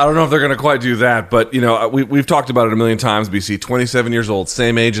 I don't know if they're going to quite do that, but we've talked about it a million times, BC. 27 years old,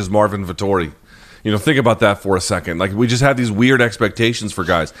 same age as Marvin Vettori. Think about that for a second. Like, we just have these weird expectations for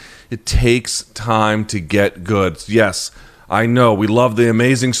guys. It takes time to get good. Yes, I know. We love the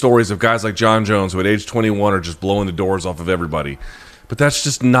amazing stories of guys like John Jones, who at age 21 are just blowing the doors off of everybody. But that's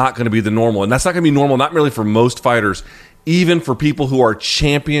just not going to be the normal. And that's not going to be normal, not merely for most fighters, even for people who are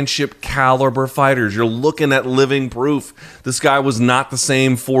championship caliber fighters. You're looking at living proof. This guy was not the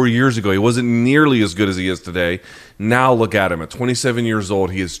same 4 years ago. He wasn't nearly as good as he is today. Now look at him. At 27 years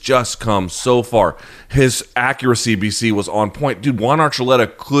old, he has just come so far. His accuracy, BC, was on point. Dude, Juan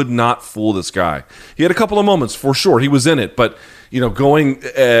Archuleta could not fool this guy. He had a couple of moments, for sure. He was in it, but he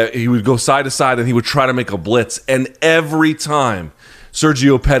would go side to side and he would try to make a blitz. And every time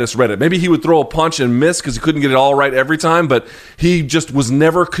Sergio Pettis read it. Maybe he would throw a punch and miss because he couldn't get it all right every time, but he just was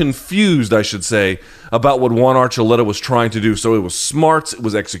never confused, I should say, about what Juan Archuleta was trying to do. So it was smarts, it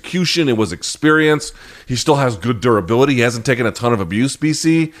was execution, it was experience. He still has good durability. He hasn't taken a ton of abuse,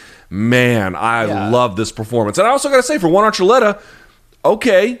 BC. Man, I love this performance. And I also got to say, for Juan Archuleta,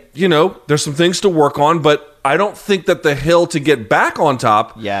 okay, there's some things to work on, but I don't think that the hill to get back on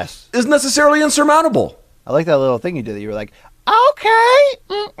top is necessarily insurmountable. I like that little thing you did. You were like, okay.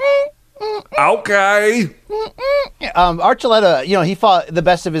 Okay. Archuleta, he fought the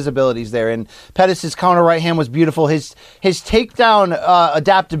best of his abilities there, and Pettis' counter right hand was beautiful. His takedown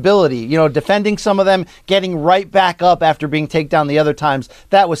adaptability, defending some of them, getting right back up after being taken down the other times,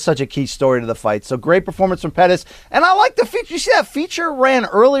 that was such a key story to the fight. So great performance from Pettis, and I like the feature. You see that feature ran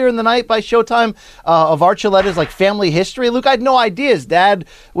earlier in the night by Showtime of Archuleta's family history. Luke, I had no idea his dad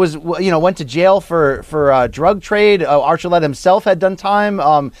was went to jail for drug trade. Archuleta himself had done time.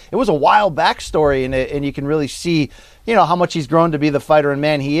 It was a wild backstory, and you can really see, how much he's grown to be the fighter and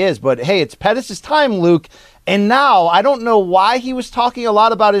man he is. But hey, it's Pettis' time, Luke. And now, I don't know why he was talking a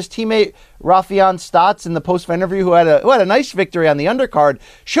lot about his teammate Rafian Stotts in the post-fight interview, who had a nice victory on the undercard.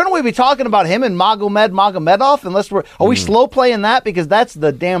 Shouldn't we be talking about him and Magomedov? Unless are we slow playing that, because that's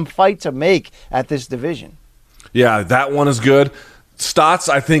the damn fight to make at this division. Yeah, that one is good. Stotts,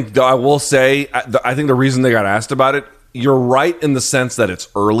 I think the reason they got asked about it, you're right in the sense that it's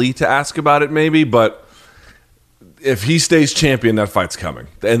early to ask about it, maybe, but if he stays champion, that fight's coming,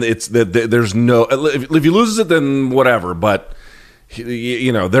 and there's no. If he loses it, then whatever. But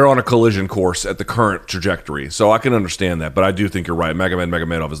they're on a collision course at the current trajectory, so I can understand that. But I do think you're right.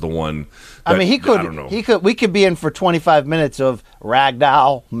 Magomedov is the one. He could. We could be in for 25 minutes of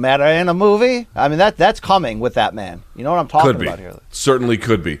ragdoll meta in a movie. That's coming with that man. You know what I'm talking about here? Certainly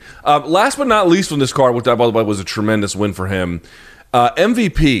could be. Last but not least from this card, which by the way was a tremendous win for him.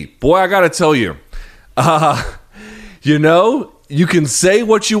 MVP, boy, I got to tell you. You can say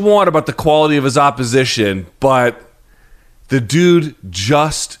what you want about the quality of his opposition, but the dude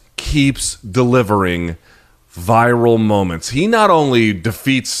just keeps delivering viral moments. He not only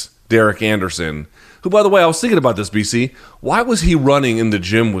defeats Derek Anderson, who, by the way, I was thinking about this, BC. Why was he running in the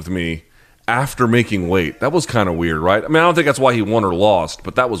gym with me after making weight? That was kind of weird, right? I don't think that's why he won or lost,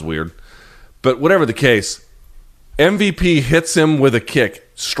 but that was weird. But whatever the case, MVP hits him with a kick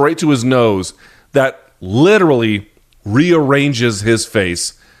straight to his nose that literally rearranges his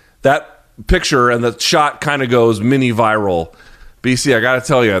face. That picture and the shot kind of goes mini viral. BC, I got to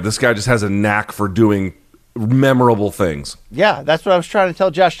tell you, this guy just has a knack for doing memorable things. Yeah, that's what I was trying to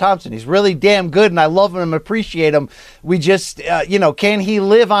tell Josh Thompson. He's really damn good, and I love him and appreciate him. We just, can he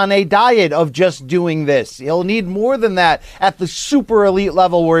live on a diet of just doing this? He'll need more than that at the super elite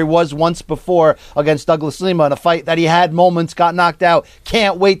level where he was once before against Douglas Lima in a fight that he had moments, got knocked out.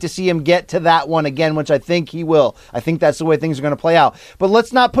 Can't wait to see him get to that one again, which I think he will. I think that's the way things are going to play out. But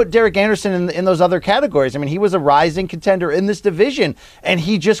let's not put Derek Anderson in those other categories. He was a rising contender in this division, and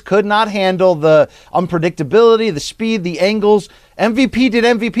he just could not handle the unpredictability, the speed, the angles. MVP did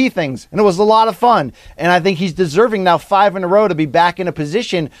MVP things, and it was a lot of fun. And I think he's deserving now 5 in a row to be back in a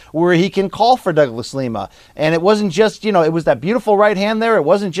position where he can call for Douglas Lima. And it wasn't just, it was that beautiful right hand there. It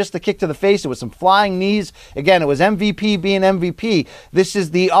wasn't just the kick to the face. It was some flying knees. Again, it was MVP being MVP. This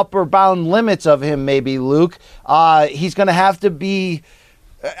is the upper bound limits of him, maybe, Luke. He's going to have to be,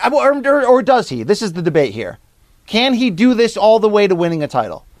 or does he? This is the debate here. Can he do this all the way to winning a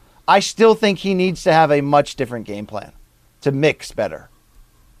title? I still think he needs to have a much different game plan to mix better.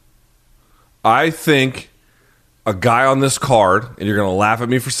 I think a guy on this card, and you're going to laugh at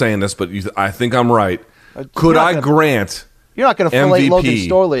me for saying this, but I think I'm right. Could I grant You're not going to fillet Logan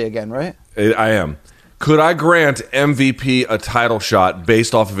Storley again, right? I am. Could I grant MVP a title shot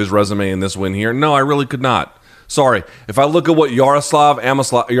based off of his resume in this win here? No, I really could not. Sorry. If I look at what Yaroslav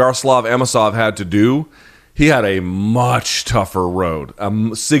Amosov had to do, he had a much tougher road,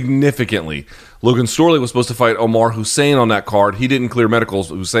 significantly. Logan Storley was supposed to fight Omar Hussein on that card. He didn't clear medicals.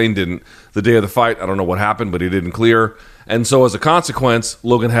 Hussein didn't. The day of the fight, I don't know what happened, but he didn't clear. And so as a consequence,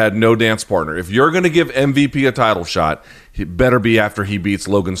 Logan had no dance partner. If you're going to give MVP a title shot, it better be after he beats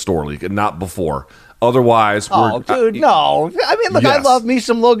Logan Storley, not before. Otherwise, no. I mean, look, yes. I love me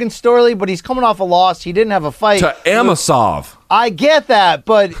some Logan Storley, but he's coming off a loss. He didn't have a fight. To Amosov. I get that,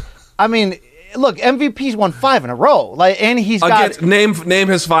 but, I mean, look, MVP's won 5 in a row. And he's got... Name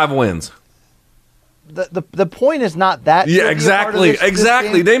his 5 wins. The point is not that. Yeah, exactly.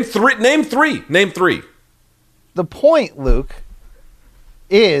 Name three. The point, Luke,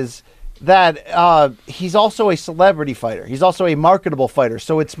 is that he's also a celebrity fighter. He's also a marketable fighter.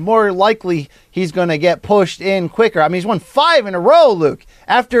 So it's more likely he's going to get pushed in quicker. I mean, he's won 5 in a row, Luke,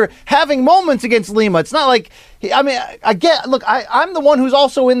 after having moments against Lima. It's not like, I'm the one who's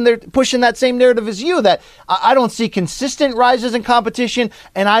also in there pushing that same narrative as you, that I don't see consistent rises in competition,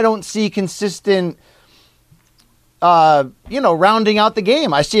 and I don't see consistent... rounding out the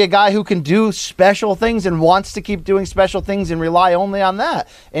game. I see a guy who can do special things and wants to keep doing special things and rely only on that.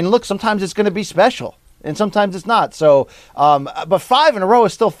 And look, sometimes it's going to be special and sometimes it's not. So, but 5 in a row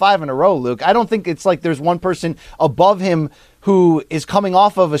is still 5 in a row, Luke. I don't think it's like there's one person above him who is coming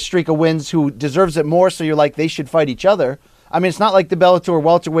off of a streak of wins who deserves it more. So you're like, they should fight each other. I mean, it's not like the Bellator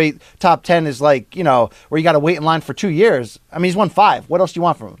welterweight top 10 is like, where you got to wait in line for 2 years. I mean, he's won 5. What else do you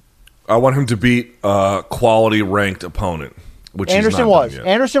want from him? I want him to beat a quality ranked opponent, which Anderson he's not was. done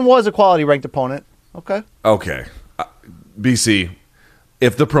yet. Anderson was a quality ranked opponent. Okay. BC,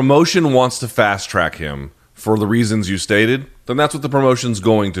 if the promotion wants to fast track him for the reasons you stated, then that's what the promotion's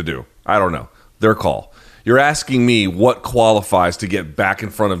going to do. I don't know. Their call. You're asking me what qualifies to get back in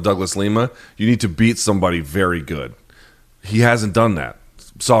front of Douglas Lima. You need to beat somebody very good. He hasn't done that.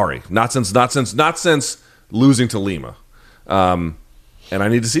 Sorry. Not since losing to Lima. And I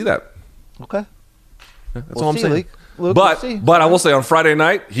need to see that. Okay. That's all I'm saying. Luke, but I will say on Friday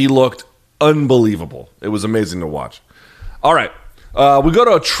night, he looked unbelievable. It was amazing to watch. All right. We go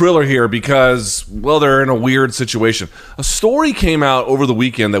to a Triller here because, well, they're in a weird situation. A story came out over the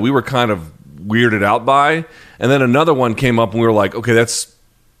weekend that we were kind of weirded out by, and then another one came up and we were like, okay, that's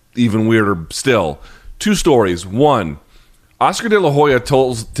even weirder still. 2 stories. One, Oscar De La Hoya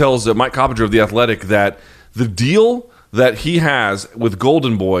tells Mike Coppinger of The Athletic that the deal that he has with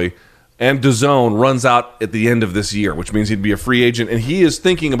Golden Boy and DAZN runs out at the end of this year, which means he'd be a free agent, and he is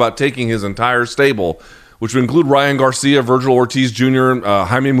thinking about taking his entire stable, which would include Ryan Garcia, Virgil Ortiz Jr.,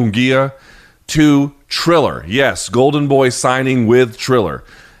 Jaime Munguia, to Triller. Yes, Golden Boy signing with Triller.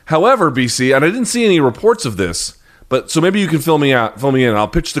 However, BC, and I didn't see any reports of this, but so maybe you can fill me in. I'll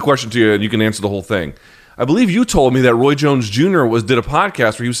pitch the question to you, and you can answer the whole thing. I believe you told me that Roy Jones Jr. did a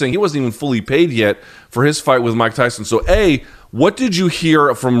podcast where he was saying he wasn't even fully paid yet for his fight with Mike Tyson. So, A, what did you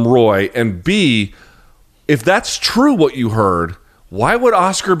hear from Roy? And B, if that's true what you heard, why would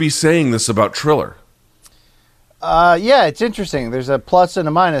Oscar be saying this about Triller? Yeah, it's interesting. There's a plus and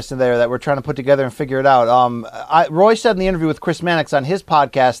a minus in there that we're trying to put together and figure it out. Roy said in the interview with Chris Mannix on his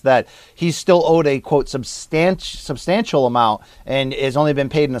podcast that he's still owed a, quote, substantial amount and has only been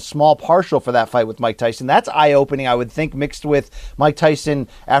paid in a small partial for that fight with Mike Tyson. That's eye-opening, I would think, mixed with Mike Tyson,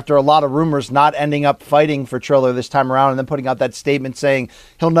 after a lot of rumors, not ending up fighting for Triller this time around and then putting out that statement saying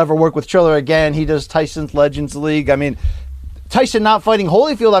he'll never work with Triller again. He does Tyson's Legends League. I mean, Tyson not fighting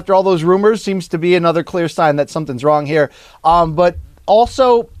Holyfield after all those rumors seems to be another clear sign that something's wrong here. But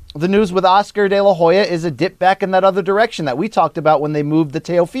also, the news with Oscar De La Hoya is a dip back in that other direction that we talked about when they moved the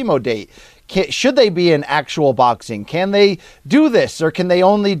Teofimo date. Should they be in actual boxing? Can they do this? Or can they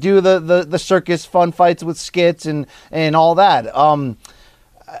only do the circus fun fights with skits and all that?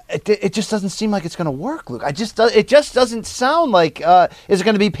 It just doesn't seem like it's going to work, Luke. It just doesn't sound like. Is it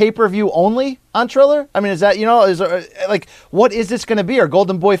going to be pay-per-view only on Triller? I mean, is that what is this going to be? Are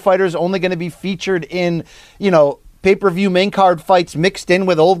Golden Boy fighters only going to be featured in pay-per-view main card fights mixed in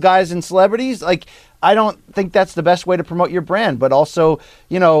with old guys and celebrities? Like, I don't think that's the best way to promote your brand. But also,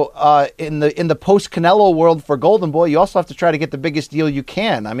 in the post-Canelo world for Golden Boy, you also have to try to get the biggest deal you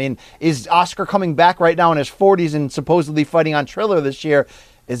can. I mean, is Oscar coming back right now in his 40s and supposedly fighting on Triller this year?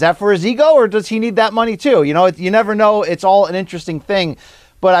 Is that for his ego, or does he need that money too? You never know. It's all an interesting thing.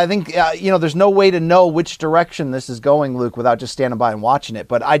 But I think, there's no way to know which direction this is going, Luke, without just standing by and watching it.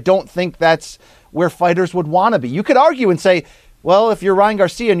 But I don't think that's where fighters would want to be. You could argue and say, well, if you're Ryan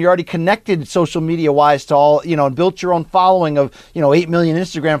Garcia and you're already connected social media-wise to all, and built your own following of, 8 million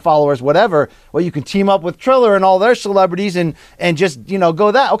Instagram followers, whatever, well, you can team up with Triller and all their celebrities and just,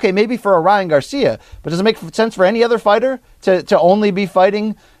 go that. Okay, maybe for a Ryan Garcia, but does it make sense for any other fighter to only be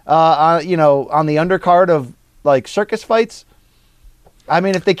fighting on the undercard of like circus fights. I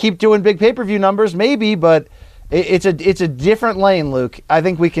mean, if they keep doing big pay-per-view numbers, maybe, but it's a different lane, Luke. I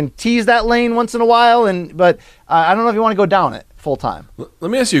think we can tease that lane once in a while, but I don't know if you want to go down it full time.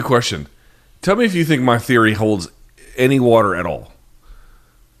 Let me ask you a question. Tell me if you think my theory holds any water at all.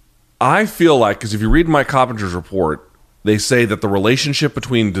 I feel like, because if you read Mike Coppinger's report, they say that the relationship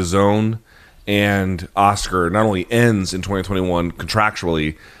between DAZN and Oscar not only ends in 2021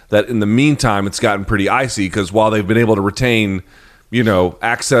 contractually, that in the meantime it's gotten pretty icy, because while they've been able to retain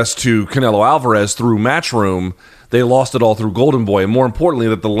access to Canelo Alvarez through Matchroom, they lost it all through Golden Boy. And more importantly,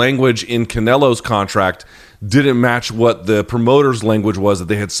 that the language in Canelo's contract didn't match what the promoter's language was that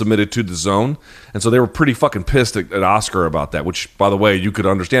they had submitted to DAZN. And so they were pretty fucking pissed at Oscar about that, which, by the way, you could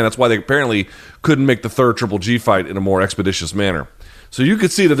understand. That's why they apparently couldn't make the third Triple G fight in a more expeditious manner. So you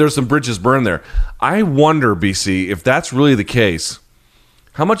could see that there's some bridges burned there. I wonder, BC, if that's really the case,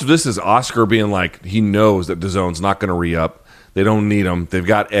 how much of this is Oscar being like, he knows that DAZN's not going to re-up. They don't need him. They've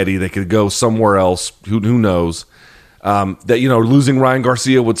got Eddie. They could go somewhere else. Who knows? That, losing Ryan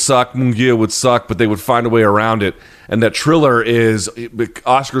Garcia would suck. Munguia would suck, but they would find a way around it. And that Triller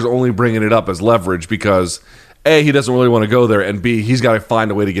Oscar's only bringing it up as leverage because, A, he doesn't really want to go there, and B, he's got to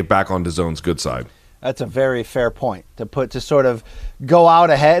find a way to get back on DAZN's good side. That's a very fair point to sort of go out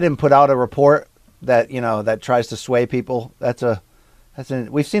ahead and put out a report that, that tries to sway people.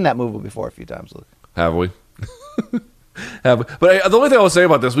 We've seen that move before a few times, Luke. Have we? But the only thing I'll say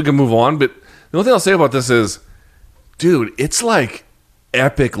about this, we can move on, but the only thing I'll say about this is, dude, it's like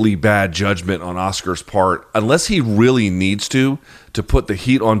epically bad judgment on Oscar's part. Unless he really needs to put the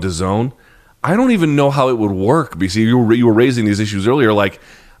heat on DAZN, I don't even know how it would work. BC, you were raising these issues earlier. Like,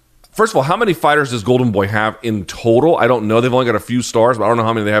 first of all, how many fighters does Golden Boy have in total? I don't know. They've only got a few stars, but I don't know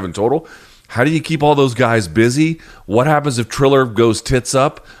how many they have in total. How do you keep all those guys busy? What happens if Triller goes tits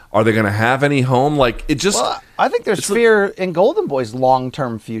up? Are they going to have any home? Like, it just... Well, I think there's fear in Golden Boy's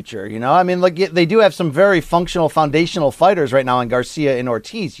long-term future, I mean, like, they do have some very functional, foundational fighters right now in Garcia and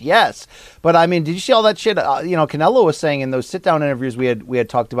Ortiz, yes. But, I mean, did you see all that shit, Canelo was saying in those sit-down interviews we had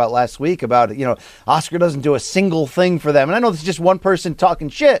talked about last week about, Oscar doesn't do a single thing for them. And I know this is just one person talking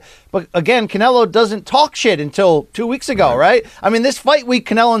shit, but, again, Canelo doesn't talk shit until 2 weeks ago, right? I mean, this fight week,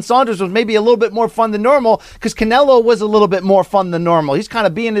 Canelo and Saunders was maybe a little bit more fun than normal because Canelo was a little bit more fun than normal. He's kind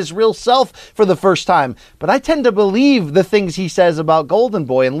of being his real self for the first time. But I tend to believe the things he says about Golden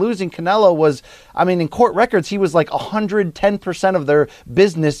Boy, and losing Canelo was, I mean, in court records, he was like 110% of their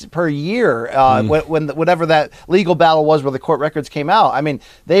business per year when whatever that legal battle was where the court records came out. I mean,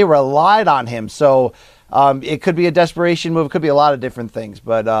 they relied on him. So it could be a desperation move. It could be a lot of different things.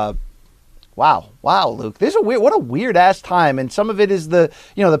 But wow, Luke, what a weird ass time. And some of it is the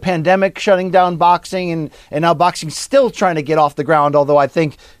pandemic shutting down boxing and now boxing's still trying to get off the ground. Although I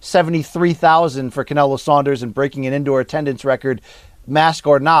think 73,000 for Canelo Saunders and breaking an indoor attendance record, mask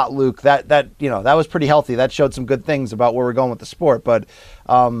or not, Luke, that was pretty healthy. That showed some good things about where we're going with the sport. But,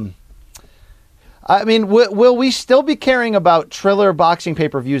 I mean, will we still be caring about Triller boxing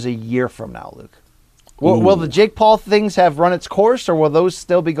pay-per-views a year from now, Luke? Will the Jake Paul things have run its course, or will those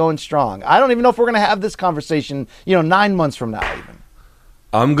still be going strong? I don't even know if we're going to have this conversation, 9 months from now even.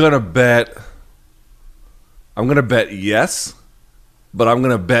 I'm going to bet yes, but I'm going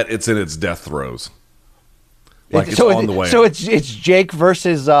to bet it's in its death throes. Like it's on the way. So it's Jake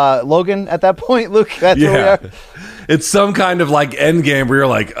versus Logan at that point, Luke? That's where we are? It's some kind of like end game where you're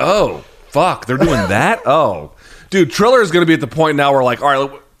like, oh, fuck, they're doing that? Oh. Dude, Triller is going to be at the point now where like, all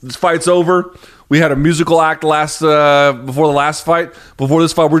right, this fight's over. We had a musical act before the last fight. Before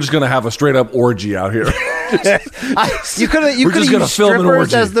this fight, we're just going to have a straight up orgy out here. You could have used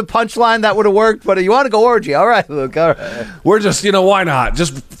strippers as the punchline. That would have worked. But you want to go orgy? All right, Luke. All right. We're just, why not?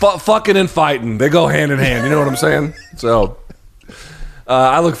 Just fucking and fighting. They go hand in hand. You know what I'm saying? So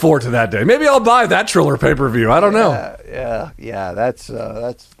I look forward to that day. Maybe I'll buy that Triller pay-per-view. I don't know. Yeah. That's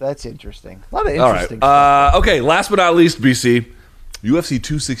interesting. A lot of interesting stuff. All right. Okay. Last but not least, BC, UFC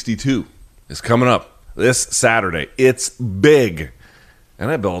 262. is coming up this Saturday. It's big. And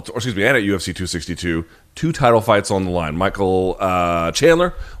at UFC 262, 2 title fights on the line. Michael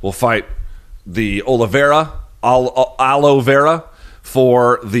Chandler will fight the Aloe Vera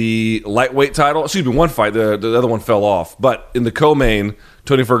for the lightweight title. Excuse me, one fight. The other one fell off. But in the co-main,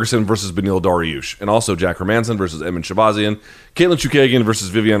 Tony Ferguson versus Beneil Dariush. And also Jack Hermanson versus Edmund Shabazian. Caitlin Chukagian versus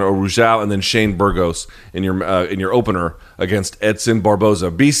Viviane Arujau. And then Shane Burgos in your opener against Edson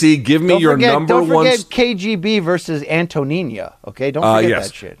Barboza. BC, give me your number one... Don't forget KGB versus Antonina. Okay, don't forget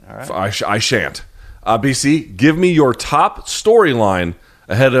that shit. All right? I shan't. BC, give me your top storyline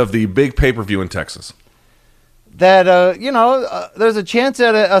ahead of the big pay-per-view in Texas. there's a chance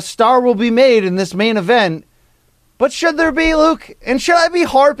that a star will be made in this main event. But should there be, Luke? And should I be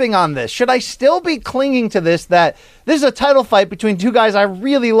harping on this? Should I still be clinging to this, that this is a title fight between two guys I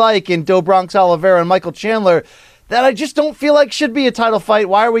really like in Do Bronx Oliveira and Michael Chandler that I just don't feel like should be a title fight?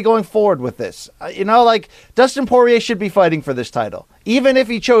 Why are we going forward with this? Dustin Poirier should be fighting for this title, even if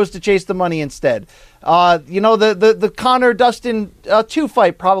he chose to chase the money instead. The Conor-Dustin 2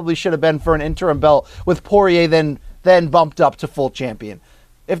 fight probably should have been for an interim belt with Poirier then bumped up to full champion.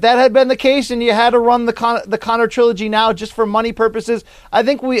 If that had been the case and you had to run the Conor trilogy now just for money purposes, I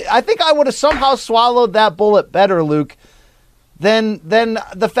think I would have somehow swallowed that bullet better, Luke, than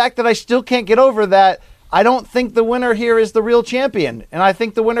the fact that I still can't get over that. I don't think the winner here is the real champion, and I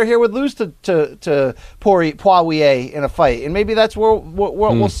think the winner here would lose to Poirier in a fight, and maybe that's what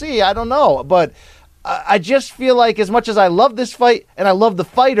we'll see. I don't know, but I just feel like as much as I love this fight and I love the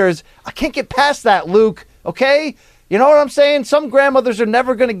fighters, I can't get past that, Luke. Okay. You know what I'm saying? Some grandmothers are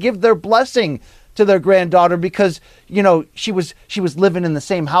never going to give their blessing to their granddaughter because, she was living in the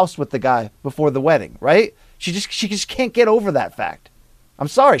same house with the guy before the wedding, right? She just can't get over that fact. I'm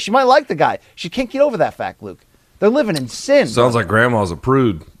sorry. She might like the guy. She can't get over that fact, Luke. They're living in sin. Sounds like grandma's a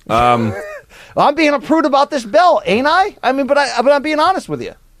prude. I'm being a prude about this belt, ain't I? I mean, but I'm being honest with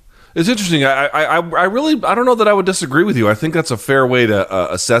you. It's interesting. I really don't know that I would disagree with you. I think that's a fair way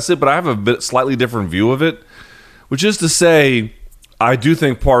to assess it, but I have a slightly different view of it. Which is to say, I do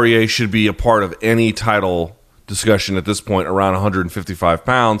think Poirier should be a part of any title discussion at this point around 155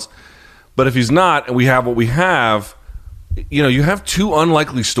 pounds. But if he's not, and we have what we have, you have two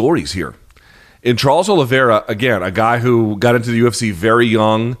unlikely stories here. In Charles Oliveira, again, a guy who got into the UFC very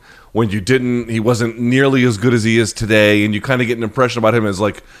young, when he wasn't nearly as good as he is today, and you kind of get an impression about him as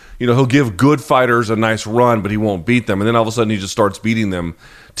like, he'll give good fighters a nice run, but he won't beat them. And then all of a sudden he just starts beating them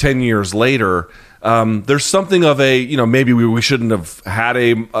 10 years later. There's something of a, maybe we shouldn't have had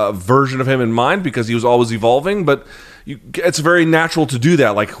a version of him in mind because he was always evolving, but it's very natural to do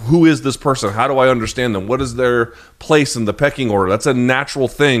that. Like, who is this person? How do I understand them? What is their place in the pecking order? That's a natural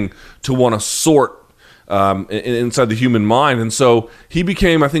thing to want to sort inside the human mind. And so he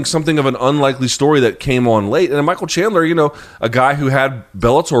became, I think, something of an unlikely story that came on late. And then Michael Chandler, a guy who had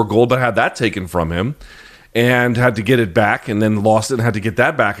Bellator gold but had that taken from him and had to get it back and then lost it and had to get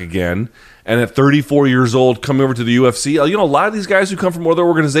that back again. And at 34 years old, coming over to the UFC, a lot of these guys who come from other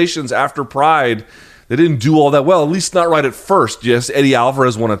organizations after Pride, they didn't do all that well, at least not right at first. Yes, Eddie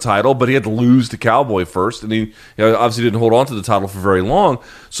Alvarez won a title, but he had to lose to Cowboy first, and he obviously didn't hold on to the title for very long.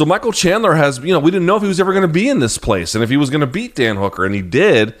 So Michael Chandler has, we didn't know if he was ever going to be in this place and if he was going to beat Dan Hooker, and he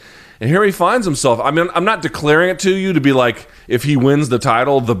did. And here he finds himself. I mean, I'm not declaring it to you to be like, if he wins the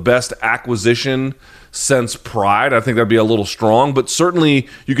title, the best acquisition since Pride. I think that'd be a little strong, but certainly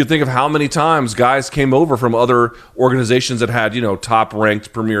you could think of how many times guys came over from other organizations that had,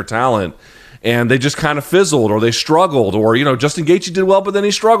 top-ranked premier talent, and they just kind of fizzled, or they struggled, or, Justin Gaethje did well, but then he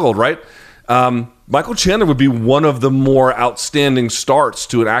struggled, right? Michael Chandler would be one of the more outstanding starts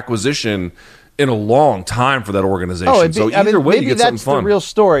to an acquisition in a long time for that organization. So either way, you get something fun. That's the real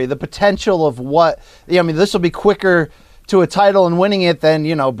story, the potential of what, this will be quicker to a title and winning it than,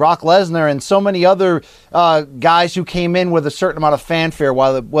 Brock Lesnar and so many other guys who came in with a certain amount of fanfare,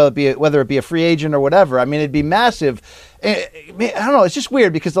 whether it be a free agent or whatever. I mean, it'd be massive. I don't know. It's just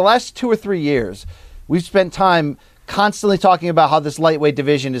weird because the last 2 or 3 years, we've spent time constantly talking about how this lightweight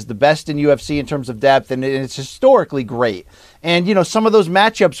division is the best in UFC in terms of depth, and it's historically great. And, some of those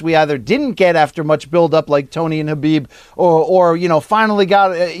matchups we either didn't get after much build-up, like Tony and Khabib, or finally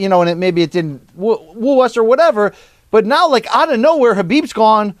got, and maybe it didn't woo us or whatever. But now, like, out of nowhere, Khabib's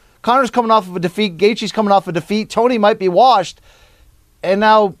gone. Conor's coming off of a defeat. Gaethje's coming off a defeat. Tony might be washed. And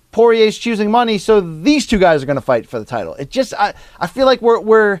now Poirier's choosing money, so these two guys are going to fight for the title. It just, I feel like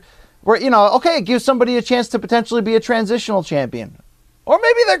we're okay, it gives somebody a chance to potentially be a transitional champion. Or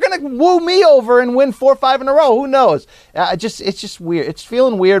maybe they're going to woo me over and win 4 or 5 in a row. Who knows? It's just weird. It's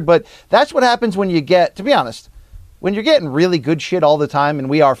feeling weird, but that's what happens when you get, to be honest, when you're getting really good shit all the time, and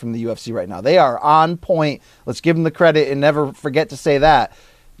we are from the UFC right now. They are on point. Let's give them the credit and never forget to say that.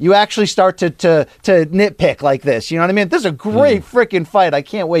 You actually start to nitpick like this. You know what I mean? This is a great freaking fight. I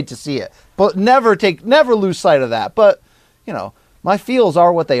can't wait to see it. But never lose sight of that. But, my feels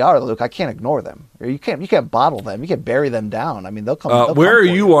are what they are, Luke. I can't ignore them. You can't bottle them. You can't bury them down. I mean, they'll come. Where are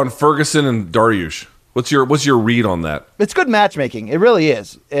you on Ferguson and Dariush? What's your read on that? It's good matchmaking. It really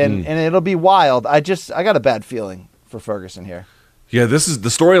is. And it'll be wild. I got a bad feeling for Ferguson here. Yeah, this is the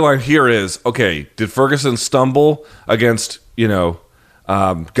storyline here is, okay, did Ferguson stumble against,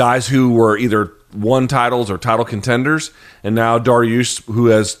 guys who were either won titles or title contenders, and now Dariush, who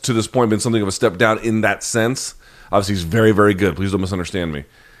has to this point been something of a step down in that sense, Obviously, he's very, very good. Please don't misunderstand me.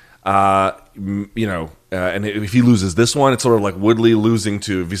 And if he loses this one, it's sort of like Woodley losing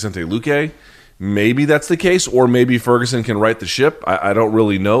to Vicente Luque. Maybe that's the case, or maybe Ferguson can right the ship. I don't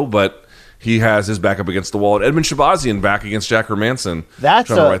really know, but he has his back up against the wall. And Edmund Shabazian back against Jack Hermanson. That's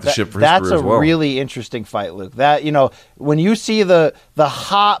trying to right the ship for his career as well. Really interesting fight, Luke. That, when you see the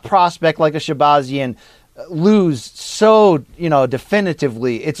hot prospect like a Shabazian lose so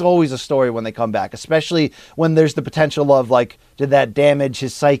definitively, it's always a story when they come back, especially when there's the potential of like, did that damage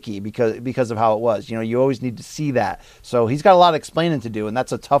his psyche because of how it was. You always need to see that. So he's got a lot of explaining to do, and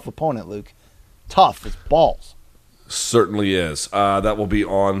that's a tough opponent, Luke. Tough as balls. Certainly is. That will be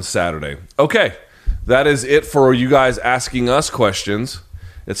on Saturday. Okay, that is it for you guys asking us questions.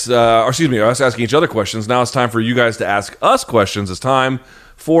 Us asking each other questions. Now it's time for you guys to ask us questions. It's time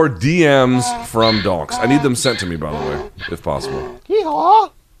for DMs from Donks. I need them sent to me, by the way, if possible.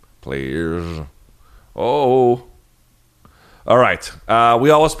 Yeehaw! Please. Oh. All right. We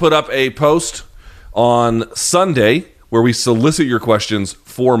always put up a post on Sunday where we solicit your questions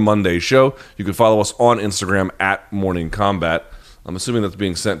for Monday's show. You can follow us on Instagram at Morning Combat. I'm assuming that's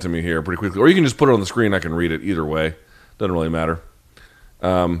being sent to me here pretty quickly. Or you can just put it on the screen. I can read it either way. Doesn't really matter.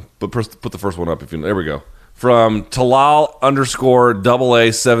 But put the first one up if you. There we go. From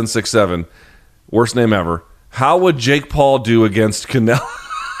Talal_AA767. Worst name ever. How would Jake Paul do against Canelo?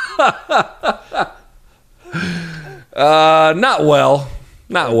 Not well.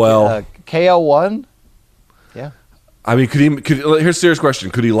 Not well. KO1? Yeah. I mean, here's a serious question.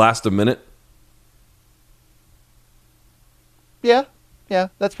 Could he last a minute? Yeah.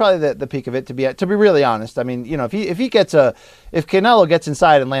 That's probably the peak of it. To be really honest, I mean, if Canelo gets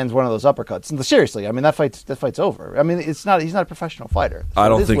inside and lands one of those uppercuts, and seriously, I mean that fight's over. I mean, he's not a professional fighter. So I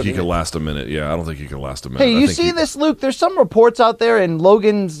don't think he can last a minute. Yeah, I don't think he can last a minute. Hey, you see this, Luke? There's some reports out there, and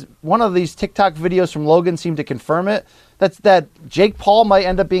one of these TikTok videos from Logan seemed to confirm it. That Jake Paul might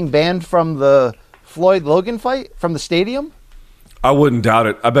end up being banned from the Floyd-Logan fight from the stadium. I wouldn't doubt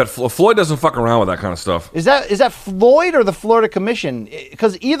it. I bet Floyd doesn't fuck around with that kind of stuff. Is that Floyd or the Florida Commission?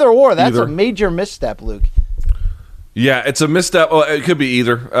 Because either or, that's a major misstep, Luke. Yeah, it's a misstep. Well, it could be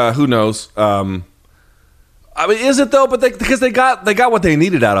either. Who knows? I mean, is it though? But because they got what they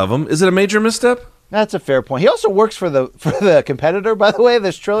needed out of him. Is it a major misstep? That's a fair point. He also works for the competitor, by the way,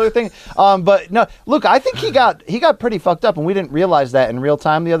 this Triller thing. But no, look, I think he got pretty fucked up, and we didn't realize that in real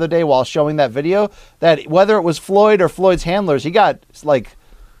time the other day while showing that video. That whether it was Floyd or Floyd's handlers, he got like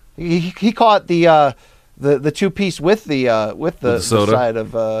he caught the 2-piece with the soda. side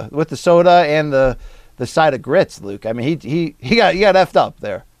of with the soda and the side of grits, Luke. I mean, he got effed up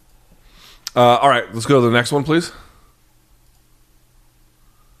there. All right, let's go to the next one, please.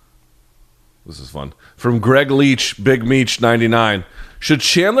 This is fun. From Greg Leach, Big Meech 99. Should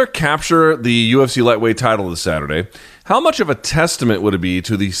Chandler capture the UFC lightweight title this Saturday? How much of a testament would it be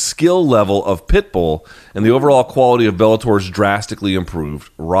to the skill level of Pitbull and the overall quality of Bellator's drastically improved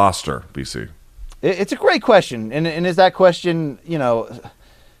roster, BC? It's a great question. And is that question,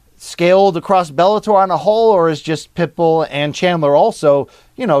 scaled across Bellator on a whole, or is just Pitbull and Chandler also,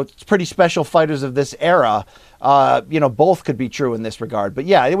 pretty special fighters of this era? Both could be true in this regard. But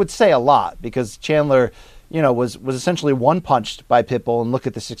yeah, it would say a lot because Chandler, was essentially one-punched by Pitbull, and look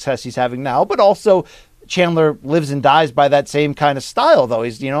at the success he's having now. But also, Chandler lives and dies by that same kind of style, though.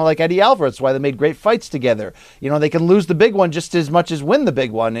 He's, like Eddie Alvarez. That's why they made great fights together. They can lose the big one just as much as win the big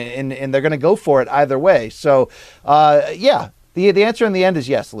one, and they're going to go for it either way. So, the answer in the end is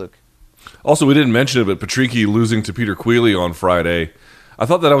yes, Luke. Also, we didn't mention it, but Patricky losing to Peter Queally on Friday, I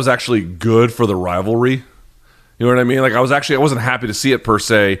thought that was actually good for the rivalry. You know what I mean? Like I wasn't happy to see it per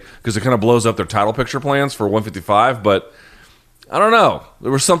se because it kind of blows up their title picture plans for 155. But I don't know.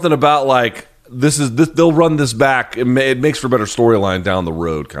 There was something about like this. They'll run this back. It makes for a better storyline down the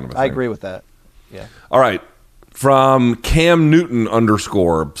road, kind of a thing. I agree with that. Yeah. All right. From Cam Newton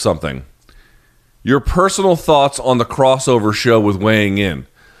 _ something. Your personal thoughts on the crossover show with Weighing In.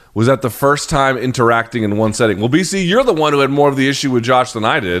 Was that the first time interacting in one setting? Well, BC, you're the one who had more of the issue with Josh than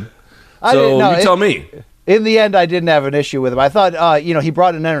I did. So you tell me. In the end, I didn't have an issue with him. I thought, he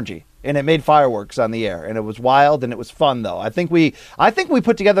brought an energy, and it made fireworks on the air, and it was wild, and it was fun, though. I think we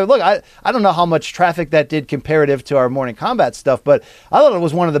put together. Look, I don't know how much traffic that did comparative to our Morning Combat stuff, but I thought it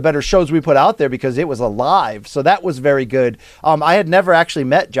was one of the better shows we put out there because it was alive. So that was very good. I had never actually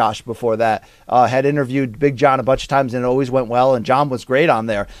met Josh before that. Had interviewed Big John a bunch of times, and it always went well. And John was great on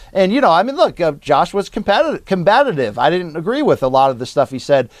there. And look, Josh was combative. I didn't agree with a lot of the stuff he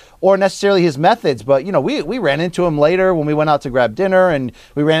said, or necessarily his methods. But we ran into him later when we went out to grab dinner, and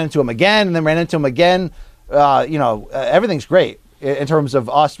we ran into him again, and then ran into him again. Everything's great. in terms of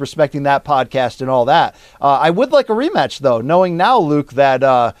us respecting that podcast and all that. I would like a rematch, though, knowing now, Luke,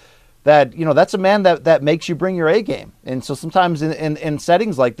 that that's a man that makes you bring your A game. And so sometimes in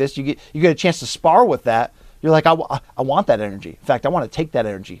settings like this, you get a chance to spar with that. You're like, I want that energy. In fact, I want to take that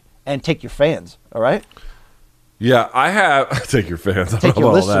energy and take your fans. All right. Yeah, I have take your fans. Take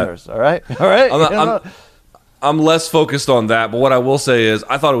your listeners. All right. I'm less focused on that, but what I will say is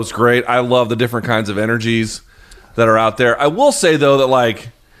I thought it was great. I love the different kinds of energies that are out there. I will say, though, that like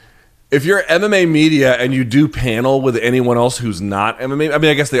if you're MMA media and you do panel with anyone else who's not MMA, I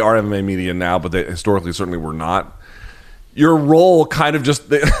mean, I guess they are MMA media now, but they historically certainly were not. Your role kind of just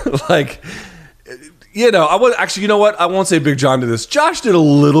like, I would actually, you know what? I won't say Big John did this. Josh did a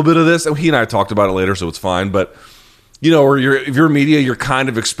little bit of this, and he and I talked about it later, so it's fine. But or if you're media, you're kind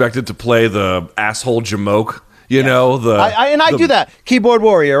of expected to play the asshole jamoke. I do that. Keyboard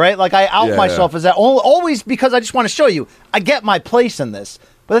warrior, right? Like I out myself as that always because I just want to show you I get my place in this.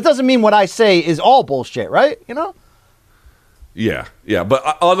 But that doesn't mean what I say is all bullshit, right? Yeah.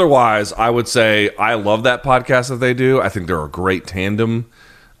 But otherwise, I would say I love that podcast that they do. I think they're a great tandem.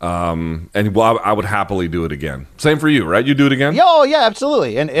 And I would happily do it again. Same for you, right? You do it again? Oh yeah,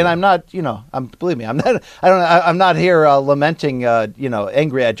 absolutely. And I'm not, believe me, I'm not here lamenting,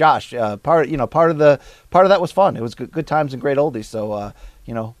 angry at Josh. Part of that was fun. It was good times and great oldies. So,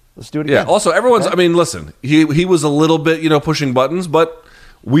 let's do it again. Yeah. Also, everyone's. Okay? I mean, listen, he was a little bit, pushing buttons, but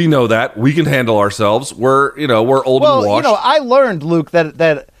we know that we can handle ourselves. We're old and washed. I learned, Luke,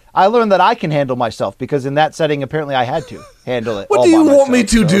 that I can handle myself because in that setting, apparently, I had to handle it. What do you want me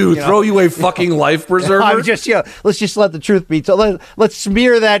to do? Throw you a fucking life preserver? I'm just, let's just let the truth be told. Let's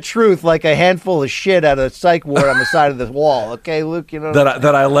smear that truth like a handful of shit at a psych ward on the side of the wall. Okay, Luke.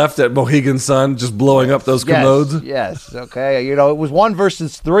 That I left at Mohegan Sun, just blowing up those commodes. Yes. Okay. It was 1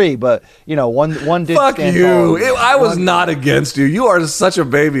 versus 3, but one did. Fuck you! I was not against you. You are such a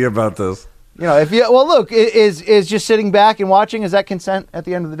baby about this. Luke, is just sitting back and watching, is that consent at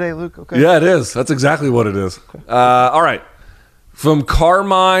the end of the day, Luke? Okay. Yeah, it is. That's exactly what it is. Okay. All right. From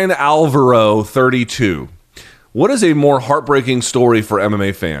Carmine Alvaro 32. What is a more heartbreaking story for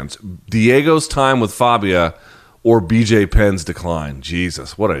MMA fans? Diego's time with Fabia or BJ Penn's decline?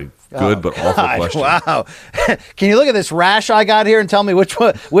 Jesus, what a good but awful question. Wow. Can you look at this rash I got here and tell me which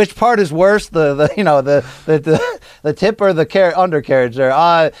part is worse, the tip or the undercarriage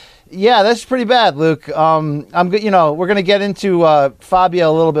there? Yeah, that's pretty bad, Luke. I'm good. We're going to get into Fabia a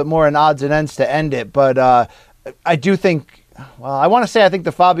little bit more in odds and ends to end it, but I do think. Well, I want to say I think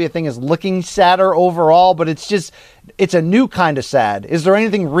the Fabia thing is looking sadder overall, but it's a new kind of sad. Is there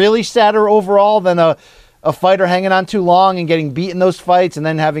anything really sadder overall than a fighter hanging on too long and getting beat in those fights, and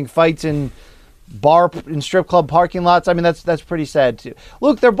then having fights in strip club parking lots? I mean, that's pretty sad too.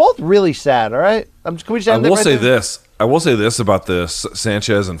 Luke, they're both really sad. All right, can we just end I will say this. I will say this about the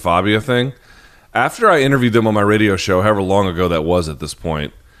Sanchez and Fabia thing. After I interviewed them on my radio show, however long ago that was at this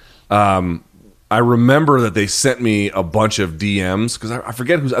point, I remember that they sent me a bunch of DMs because I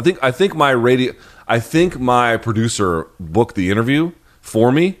forget who's. I think my producer booked the interview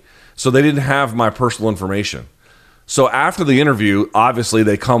for me, so they didn't have my personal information. So after the interview, obviously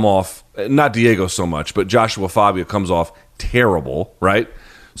they come off, not Diego so much, but Joshua Fabia comes off terrible, right?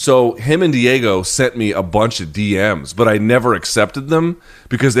 So him and Diego sent me a bunch of DMs, but I never accepted them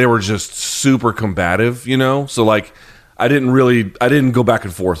because they were just super combative, So like, I didn't go back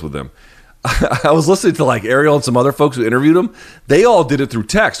and forth with them. I was listening to like Ariel and some other folks who interviewed him. They all did it through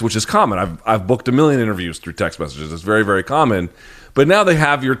text, which is common. I've booked a million interviews through text messages. It's very, very common. But now they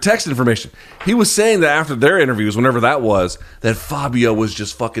have your text information. He was saying that after their interviews, whenever that was, that Fabio was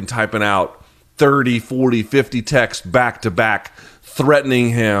just fucking typing out 30, 40, 50 texts back to back, threatening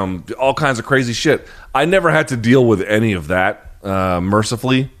him, all kinds of crazy shit. I never had to deal with any of that,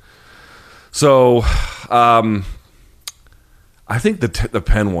 mercifully. So, I think the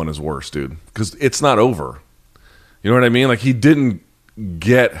Penn one is worse, dude, because it's not over. You know what I mean? Like, he didn't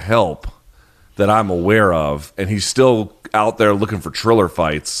get help that I'm aware of, and he's still out there looking for Triller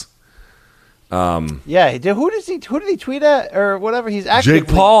fights. Yeah, who did he tweet at or whatever? He's actively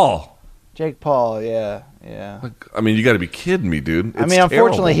Jake Paul. Yeah. Like, I mean, you got to be kidding me, dude. It's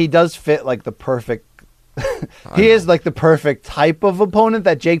unfortunately, he does fit like the perfect. He is like the perfect type of opponent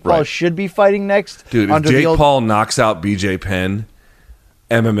that Jake Paul should be fighting next. Dude, if Jake Paul knocks out BJ Penn,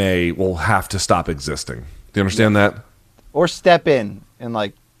 MMA will have to stop existing. Do you understand that? Or step in and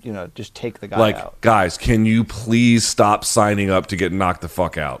just take the guy out. Guys, can you please stop signing up to get knocked the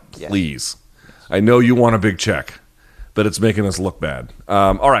fuck out? Please. Yes. I know you want a big check, but it's making us look bad.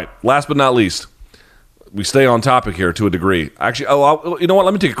 All right, last but not least, we stay on topic here to a degree. Actually, you know what?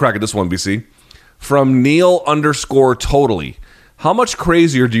 Let me take a crack at this one, BC. From Neil _totally. How much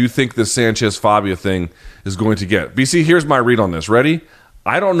crazier do you think this Sanchez Fabia thing is going to get? BC, here's my read on this. Ready?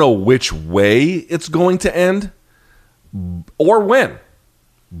 I don't know which way it's going to end or when,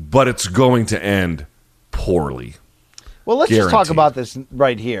 but it's going to end poorly. Well, let's just talk about this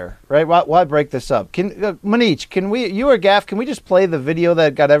right here, right? Why break this up? Manich, can we, you or Gaff, can we just play the video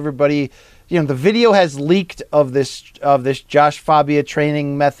that got everybody, the video has leaked of this Josh Fabia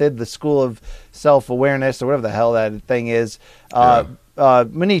training method, the School of Self-Awareness, or whatever the hell that thing is.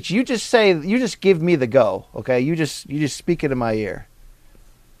 Manich, you just give me the go, okay? You just speak it in my ear.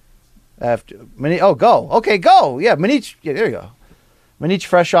 Go. Okay, go. Yeah, Manich, there you go. Manich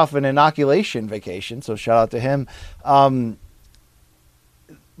fresh off an inoculation vacation, so shout out to him.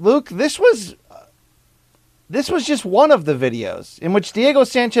 Luke, this was just one of the videos in which Diego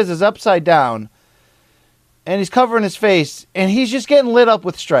Sanchez is upside down and he's covering his face and he's just getting lit up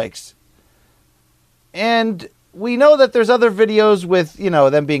with strikes. And we know that there's other videos with,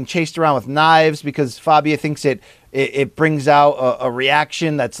 them being chased around with knives because Fabia thinks it brings out a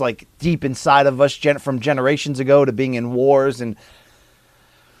reaction that's like deep inside of us from generations ago to being in wars. And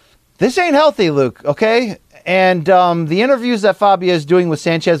this ain't healthy, Luke, okay? And the interviews that Fabia is doing with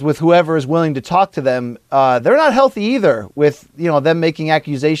Sanchez, with whoever is willing to talk to them, they're not healthy either, with them making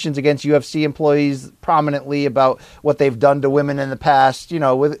accusations against UFC employees prominently about what they've done to women in the past.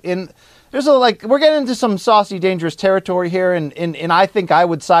 We're getting into some saucy, dangerous territory here, and I think I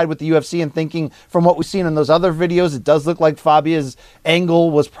would side with the UFC in thinking from what we've seen in those other videos, it does look like Fabia's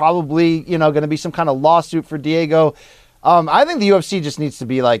angle was probably going to be some kind of lawsuit for Diego. I think the UFC just needs to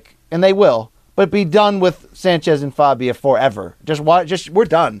be like, and they will, but be done with Sanchez and Fabia forever. We're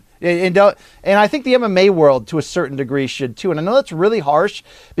done. And I think the MMA world, to a certain degree, should too. And I know that's really harsh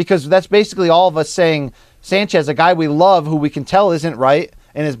because that's basically all of us saying Sanchez, a guy we love, who we can tell isn't right,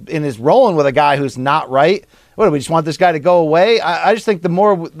 and is rolling with a guy who's not right. What do we just want this guy to go away? I just think the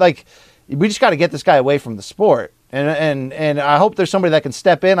more we just got to get this guy away from the sport. And I hope there's somebody that can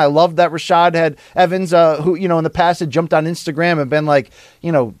step in. I love that Rashad had Evans, who, in the past had jumped on Instagram and been like,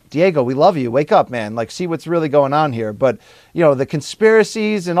 Diego, we love you. Wake up, man. Like, see what's really going on here. But, the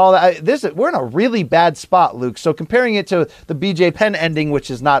conspiracies and all that, we're in a really bad spot, Luke. So comparing it to the BJ Penn ending, which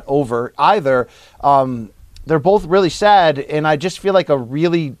is not over either, they're both really sad. And I just feel like a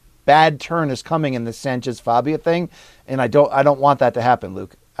really bad turn is coming in the Sanchez Fabia thing. And I don't want that to happen,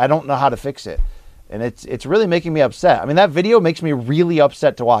 Luke. I don't know how to fix it. And it's really making me upset. I mean, that video makes me really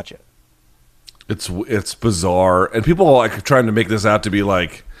upset to watch it. It's bizarre, and people are like trying to make this out to be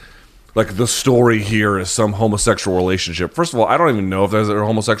like the story here is some homosexual relationship. First of all, I don't even know if there's a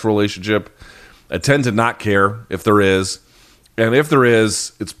homosexual relationship. I tend to not care if there is, and if there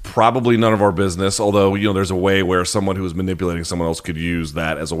is, it's probably none of our business. Although there's a way where someone who is manipulating someone else could use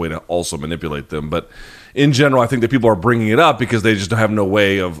that as a way to also manipulate them. But in general, I think that people are bringing it up because they just have no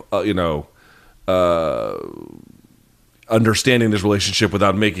way of understanding this relationship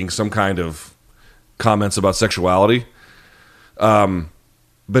without making some kind of comments about sexuality.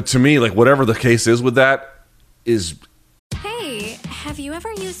 But to me, like, whatever the case is with that is... Hey, have you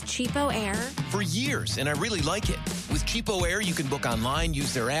ever used Cheapo Air? For years, and I really like it. With Cheapo Air, you can book online,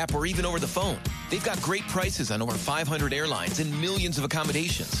 use their app, or even over the phone. They've got great prices on over 500 airlines and millions of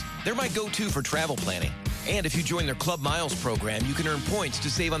accommodations. They're my go-to for travel planning. And if you join their Club Miles program, you can earn points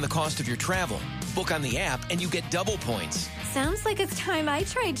to save on the cost of your travel. Book on the app and you get double points. Sounds like it's time I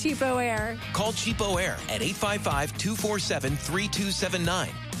tried Cheapo Air. Call Cheapo Air at 855-247-3279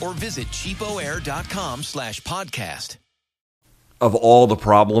 or visit cheapoair.com/podcast. Of all the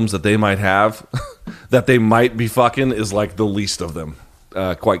problems that they might have, that they might be fucking is like the least of them,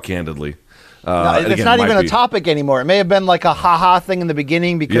 quite candidly. It's not even a topic anymore. It may have been like a ha-ha thing in the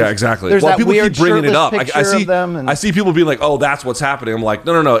beginning because exactly. There's that people weird keep bringing it up. I see them. And... I see people being like, "Oh, that's what's happening." I'm like,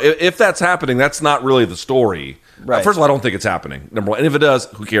 no. If that's happening, that's not really the story. Right. First of all, I don't think it's happening. Number one, and if it does,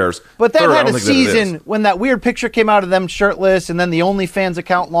 who cares? But that had a season when that weird picture came out of them shirtless, and then the OnlyFans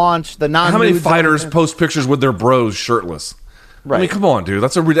account launched. How many fighters post pictures with their bros shirtless? Right. I mean, come on, dude.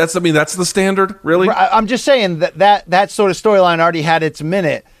 That's the standard, really. I'm just saying that sort of storyline already had its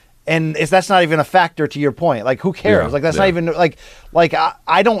minute. And that's not even a factor to your point. Like, who cares? Yeah, like, that's not even like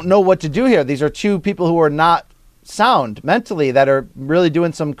I don't know what to do here. These are two people who are not sound mentally that are really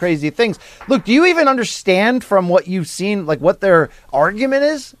doing some crazy things. Look, do you even understand from what you've seen, like what their argument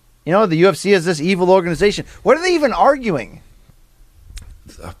is? The UFC is this evil organization. What are they even arguing?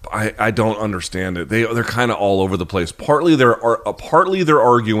 I don't understand it. They're kind of all over the place. Partly they're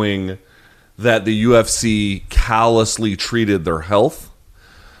arguing that the UFC callously treated their health.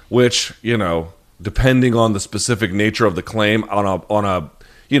 Which, depending on the specific nature of the claim, on a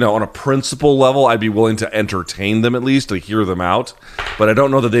on a principle level, I'd be willing to entertain them at least, to hear them out. But I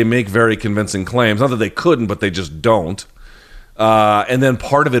don't know that they make very convincing claims. Not that they couldn't, but they just don't. And then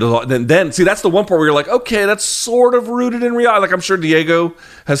part of it is then see, that's the one part where you're like, okay, that's sort of rooted in reality. Like, I'm sure Diego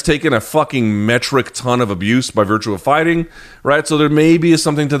has taken a fucking metric ton of abuse by virtue of fighting, right? So there maybe is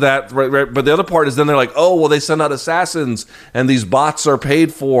something to that, right? But the other part is then they're like, oh, well, they send out assassins and these bots are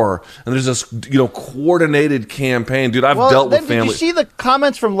paid for, and there's this coordinated campaign. Dude, I've dealt with families. Did you see the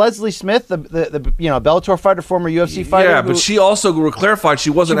comments from Leslie Smith, the Bellator fighter, former UFC fighter? Yeah, but she also clarified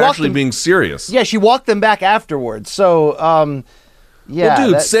she wasn't actually being serious. Yeah, she walked them back afterwards. So. Yeah,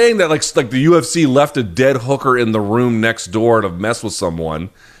 well, dude, saying that like the UFC left a dead hooker in the room next door to mess with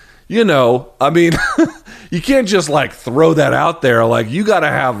someone, I mean, you can't just like throw that out there. Like, you got to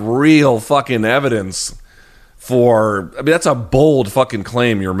have real fucking evidence that's a bold fucking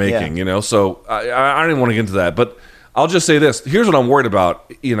claim you're making, So I don't even want to get into that, but I'll just say this. Here's what I'm worried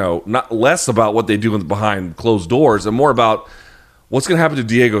about, not less about what they do behind closed doors and more about what's going to happen to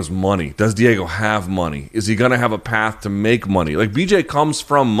Diego's money? Does Diego have money? Is he going to have a path to make money? Like, BJ comes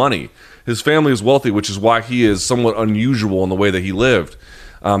from money. His family is wealthy, which is why he is somewhat unusual in the way that he lived.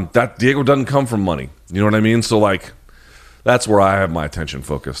 That Diego doesn't come from money. You know what I mean? So, like, that's where I have my attention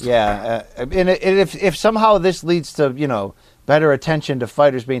focused. Yeah, and if somehow this leads to, better attention to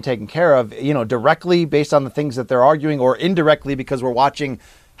fighters being taken care of, directly based on the things that they're arguing, or indirectly because we're watching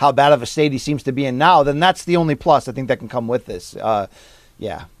how bad of a state he seems to be in now, then that's the only plus I think that can come with this.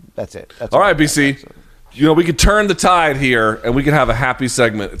 Yeah, that's it. That's all right, BC. We could turn the tide here, and we can have a happy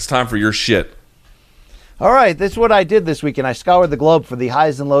segment. It's time for your shit. All right, this is what I did this weekend. I scoured the globe for the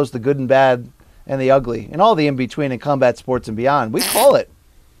highs and lows, the good and bad, and the ugly, and all the in-between in combat sports and beyond. We call it,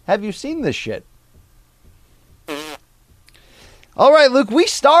 have you seen this shit? All right, Luke, we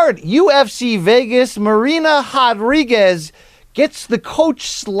start UFC Vegas. Marina Rodriguez gets the coach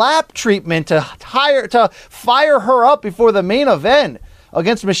slap treatment to fire her up before the main event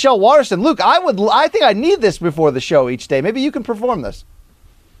against Michelle Waterson. Luke, I think I need this before the show each day. Maybe you can perform this.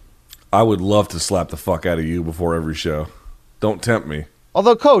 I would love to slap the fuck out of you before every show. Don't tempt me.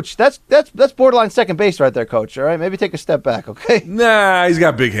 Although, Coach, that's borderline second base right there, Coach. All right, maybe take a step back, okay? Nah, he's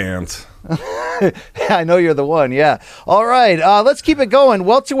got big hands. I know you're the one, yeah. All right, let's keep it going.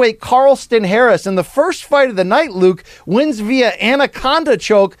 Welterweight Carlston Harris, in the first fight of the night, Luke, wins via anaconda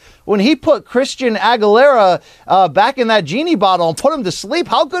choke when he put Christian Aguilera back in that genie bottle and put him to sleep.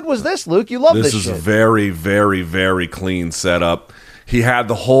 How good was this, Luke? You love this shit. This is very, very, very clean setup. He had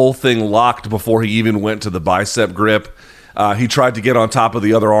the whole thing locked before he even went to the bicep grip. He tried to get on top of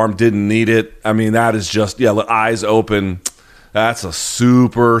the other arm, didn't need it. I mean, that is just, eyes open. That's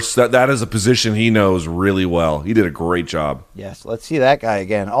that is a position he knows really well. He did a great job. Yes, let's see that guy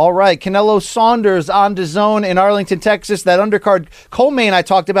again. All right, Canelo Saunders on DAZN in Arlington, Texas. That undercard co-main I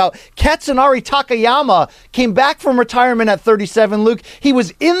talked about. Katsunari Takayama came back from retirement at 37, Luke. He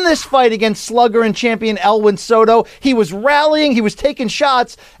was in this fight against slugger and champion Elwin Soto. He was rallying, he was taking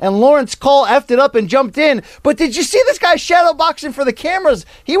shots, and Lawrence Cole effed it up and jumped in. But did you see this guy shadow boxing for the cameras?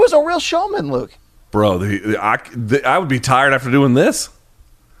 He was a real showman, Luke. Bro, I would be tired after doing this.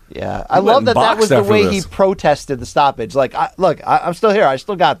 Yeah, I love that was the way he protested the stoppage. Like, I'm still here. I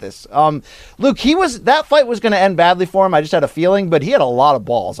still got this. Luke, that fight was going to end badly for him. I just had a feeling, but he had a lot of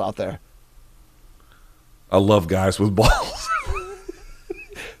balls out there. I love guys with balls.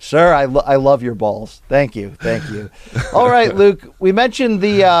 Sir, I love your balls. Thank you. All right, Luke, we mentioned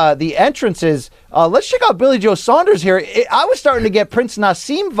the entrances. Let's check out Billy Joe Saunders here. I was starting to get Prince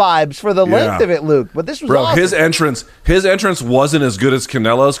Nassim vibes for the length of it, Luke, but this was awesome. His entrance wasn't as good as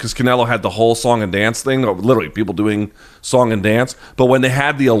Canelo's because Canelo had the whole song and dance thing, literally people doing song and dance. But when they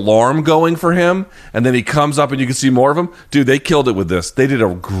had the alarm going for him, and then he comes up and you can see more of him, dude, they killed it with this. They did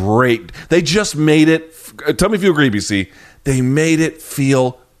they just made it, tell me if you agree, BC, they made it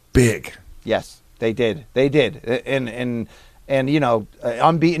feel big. Yes, they did. And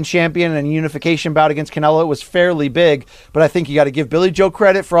unbeaten champion and unification bout against Canelo, it was fairly big, but I think you got to give Billy Joe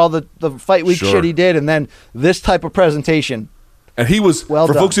credit for all the fight week shit he did, and then this type of presentation. And he was,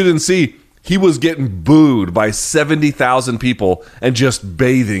 for folks who didn't see, he was getting booed by 70,000 people and just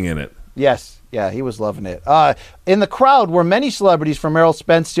bathing in it. Yes. Yeah, he was loving it. In the crowd were many celebrities, from Errol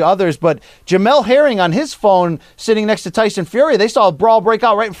Spence to others, but Jamel Herring on his phone sitting next to Tyson Fury, they saw a brawl break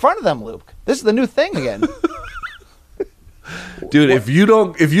out right in front of them, Luke. This is the new thing again. Dude, if you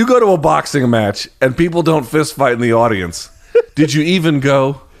go to a boxing match and people don't fist fight in the audience, did you even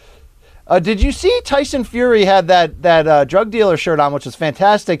go? Did you see Tyson Fury had that drug dealer shirt on, which was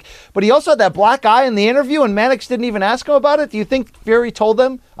fantastic, but he also had that black eye in the interview, and Mannix didn't even ask him about it? Do you think Fury told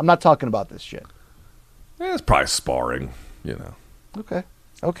them? I'm not talking about this shit. It's probably sparring, Okay.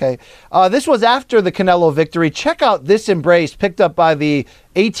 Okay. This was after the Canelo victory. Check out this embrace picked up by the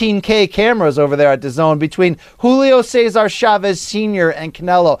 18K cameras over there at DAZN between Julio Cesar Chavez Sr. and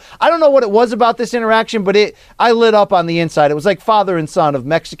Canelo. I don't know what it was about this interaction, but I lit up on the inside. It was like father and son of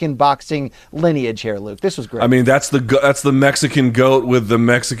Mexican boxing lineage here, Luke. This was great. I mean, that's the Mexican goat with the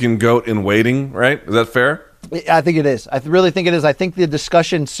Mexican goat in waiting, right? Is that fair? I think it is. I really think it is. I think the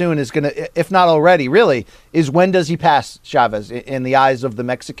discussion soon is going to, if not already, really, is when does he pass Chavez in the eyes of the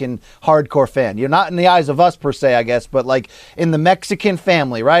Mexican hardcore fan? You're not in the eyes of us, per se, I guess, but like in the Mexican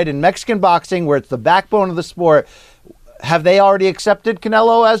family, right? In Mexican boxing, where it's the backbone of the sport, have they already accepted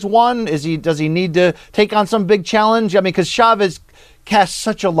Canelo as one? Does he need to take on some big challenge? I mean, because Chavez casts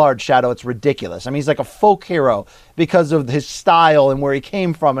such a large shadow, it's ridiculous. I mean, he's like a folk hero because of his style and where he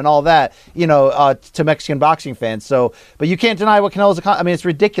came from and all that, to Mexican boxing fans. So, but you can't deny what Canelo's I mean, it's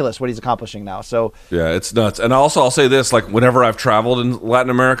ridiculous what he's accomplishing now. So yeah, it's nuts. And also, I'll say this: like, whenever I've traveled in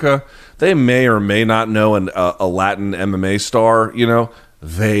Latin America, they may or may not know a Latin MMA star.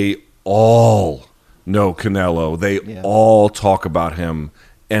 They all know Canelo. They all talk about him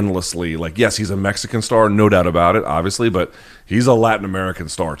endlessly. Like, yes, he's a Mexican star, no doubt about it, obviously, but he's a Latin American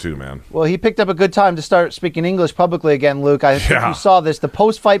star too, man. Well, he picked up a good time to start speaking English publicly again, Luke. I think you saw this, the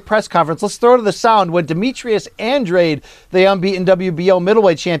post-fight press conference. Let's throw to the sound when Demetrius Andrade, the unbeaten WBO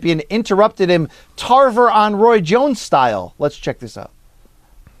middleweight champion, interrupted him Tarver on Roy Jones style. Let's check this out.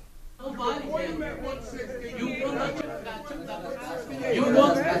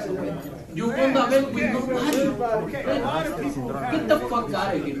 You won the belt with nobody. Get the fuck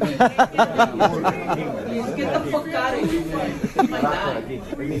out of here, man. Please get the fuck out of here, man. My God.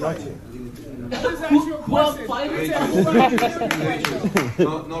 Who else fighting? Get the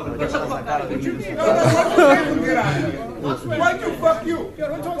fuck out of here. Why you fuck you?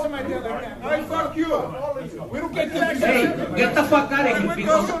 Don't talk to my dad like that. I fuck you. We don't get that. Hey, get the fuck out of here.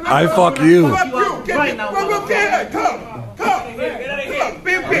 Because I fuck you. Right now. Come. Get out of here.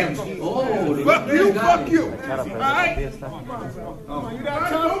 Bim. Fuck you. All right? You got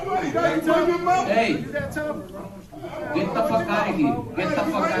time? Hey. Get the fuck out of here. Get the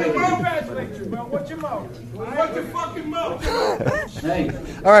fuck out of here. Watch your mouth. Watch your fucking mouth. Hey.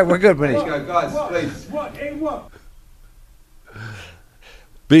 All right, we're good, Benny. Guys, please. What? Hey, what?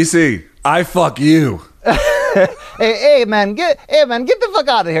 BC, I fuck you. Hey man, get the fuck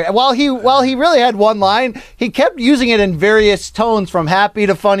out of here. While he really had one line, he kept using it in various tones from happy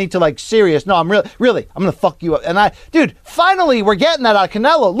to funny to like serious. No, I'm really I'm gonna fuck you up. And dude, finally we're getting that out of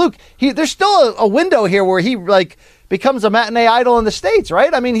Canelo. Luke, there's still a window here where he like becomes a matinee idol in the States,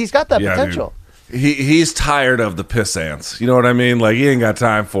 right? I mean, he's got that potential. Dude. He's tired of the piss ants. You know what I mean? Like, he ain't got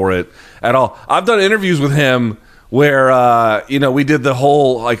time for it at all. I've done interviews with him where we did the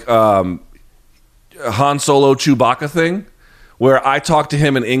whole like Han Solo Chewbacca thing, where I talk to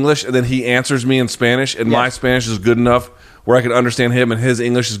him in English and then he answers me in Spanish, and my Spanish is good enough where I can understand him, and his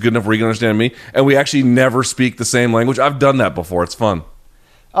English is good enough where he can understand me, and we actually never speak the same language. I've done that before. It's fun.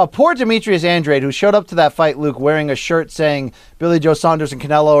 Poor Demetrius Andrade, who showed up to that fight, Luke, wearing a shirt saying Billy Joe Saunders and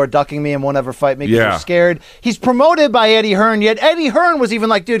Canelo are ducking me and won't ever fight me because they're scared. He's promoted by Eddie Hearn, yet Eddie Hearn was even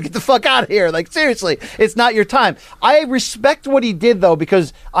like, dude, get the fuck out of here. Like, seriously, it's not your time. I respect what he did, though,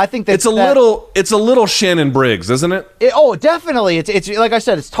 because I think that it's a little Shannon Briggs, isn't it? Definitely. It's like I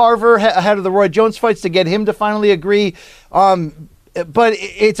said, it's Tarver ahead of the Roy Jones fights to get him to finally agree. But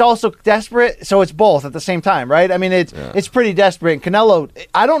it's also desperate, so it's both at the same time, right? I mean, it's pretty desperate. And Canelo,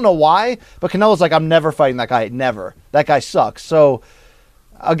 I don't know why, but Canelo's like, I'm never fighting that guy. Never. That guy sucks. So,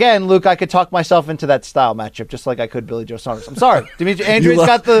 again, Luke, I could talk myself into that style matchup just like I could Billy Joe Saunders. I'm sorry. Demetrius Andrade's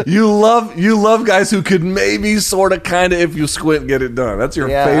got the... You love guys who could maybe sort of kind of, if you squint, get it done. That's your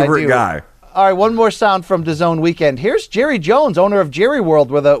favorite guy. All right, one more sound from DAZN Weekend. Here's Jerry Jones, owner of Jerry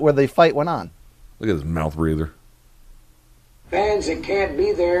World, where the fight went on. Look at his mouth breather. Fans that can't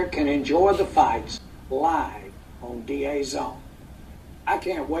be there can enjoy the fights live on DAZN. I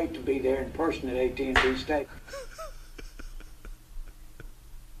can't wait to be there in person at AT&T Stadium.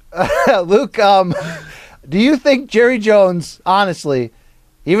 Luke, do you think Jerry Jones, honestly,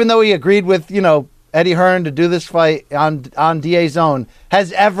 even though he agreed with, Eddie Hearn to do this fight on DAZN,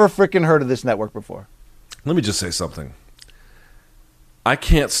 has ever freaking heard of this network before? Let me just say something. I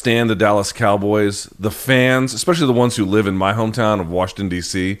can't stand the Dallas Cowboys. The fans, especially the ones who live in my hometown of Washington,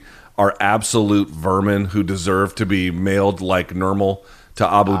 D.C., are absolute vermin who deserve to be mailed like normal to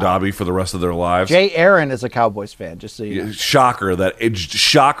Abu Dhabi for the rest of their lives. Jay Aaron is a Cowboys fan, just so you know. Shocker that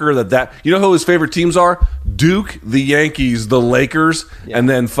you know who his favorite teams are? Duke, the Yankees, the Lakers, and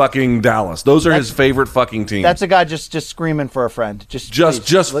then fucking Dallas. Those are his favorite fucking teams. That's a guy just screaming for a friend. Just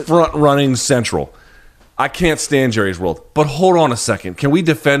front running Central. I can't stand Jerry's World. But hold on a second. Can we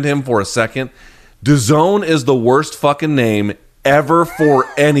defend him for a second? DAZN is the worst fucking name ever for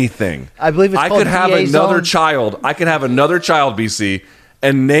anything. I believe it's I called could have DA another Zone. child. I could have another child, BC,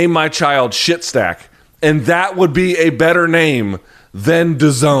 and name my child Shitstack. And that would be a better name than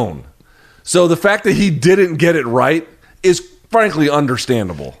DAZN. So the fact that he didn't get it right is frankly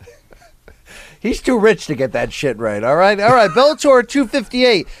understandable. He's too rich to get that shit right. All right. Bellator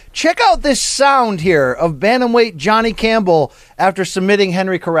 258. Check out this sound here of bantamweight Johnny Campbell after submitting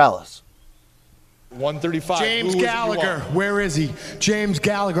Henry Corrales. 135. James Gallagher, where is he? James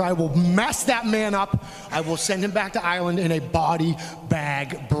Gallagher, I will mess that man up. I will send him back to Ireland in a body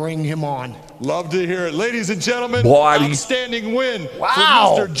bag. Bring him on. Love to hear it. Ladies and gentlemen, Body. outstanding win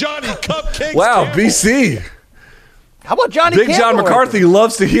Wow. for Mr. Johnny Cupcakes Wow, Campbell. BC. How about Johnny Big Campbell? John right McCarthy there?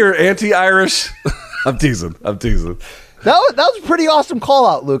 loves to hear anti-Irish. I'm teasing. That was a pretty awesome call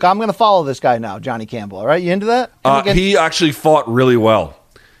out, Luke. I'm going to follow this guy now, Johnny Campbell. All right, you into that? He actually fought really well.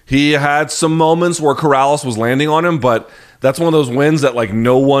 He had some moments where Corrales was landing on him, but that's one of those wins that like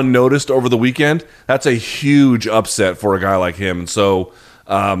no one noticed over the weekend. That's a huge upset for a guy like him. And so,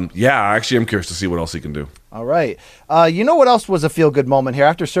 I actually am curious to see what else he can do. All right. You know what else was a feel-good moment here?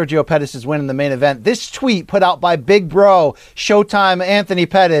 After Sergio Pettis' win in the main event, this tweet put out by Big Bro, Showtime Anthony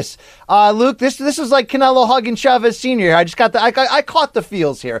Pettis. Luke, this was like Canelo hugging Chavez Sr. I just got I caught the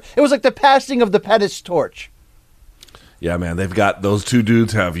feels here. It was like the passing of the Pettis torch. Yeah, man, they've got those two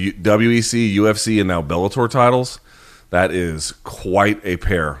dudes have WEC, UFC, and now Bellator titles. That is quite a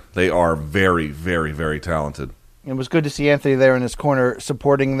pair. They are very, very, very talented. It was good to see Anthony there in his corner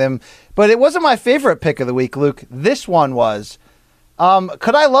supporting them. But it wasn't my favorite pick of the week, Luke. This one was.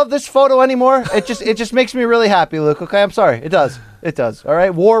 Could I love this photo anymore? It just makes me really happy, Luke. Okay, I'm sorry. It does. All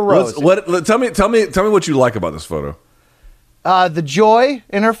right, War Rose. Tell me what you like about this photo. The joy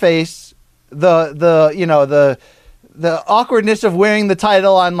in her face, the awkwardness of wearing the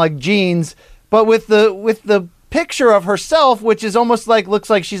title on like jeans, but with the picture of herself, which is almost like looks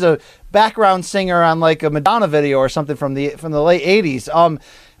like she's a background singer on like a Madonna video or something from the late 80s.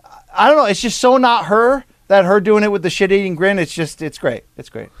 I don't know. It's just so not her that her doing it with the shit-eating grin. It's great. It's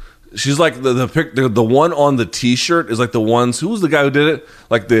gregreat. She's like the one on the T-shirt is like the ones. Who was the guy who did it?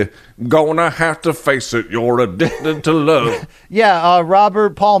 Like the gonna have to face it. You're addicted to love. Yeah,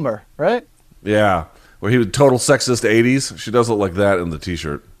 Robert Palmer, right? Yeah, where he was total sexist 80s. She does look like that in the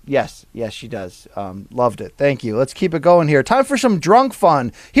T-shirt. Yes, she does. Loved it. Thank you. Let's keep it going here. Time for some drunk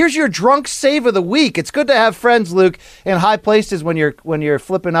fun. Here's your drunk save of the week. It's good to have friends, Luke, in high places when you're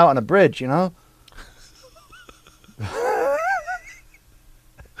flipping out on a bridge, you know?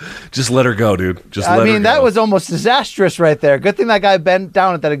 Just let her go, dude. That was almost disastrous right there. Good thing that guy bent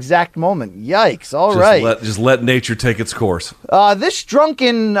down at that exact moment. Yikes. All right. Just let nature take its course. This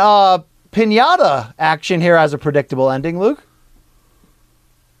drunken pinata action here has a predictable ending, Luke.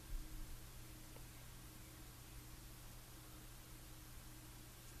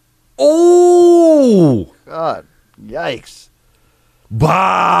 Oh! God. Yikes.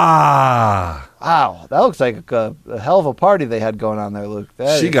 Bah! Wow, that looks like a hell of a party they had going on there, Luke.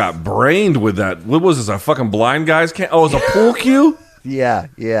 She got brained with that. What was this, a fucking blind guy's it was a pool cue?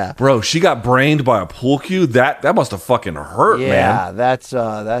 Yeah. Bro, she got brained by a pool cue? That must have fucking hurt, man. Yeah, that's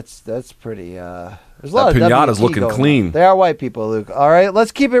pretty... There's a lot that of pinata's WT looking going clean. on. They are white people, Luke. All right,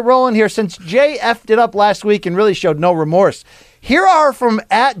 let's keep it rolling here. Since Jay effed it up last week and really showed no remorse, here are from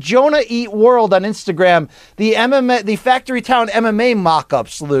at Jonah Eat World on Instagram the Factory Town MMA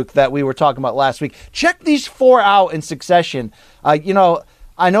mock-ups, Luke, that we were talking about last week. Check these 4 out in succession. I know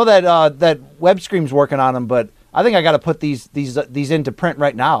that WebScream's working on them, but I think I got to put these into print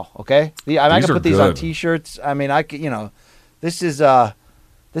right now. Okay, I can put these on T-shirts. I mean,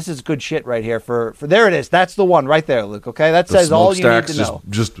 this is good shit right here. For there it is. That's the one right there, Luke. Okay, that says all you need to know.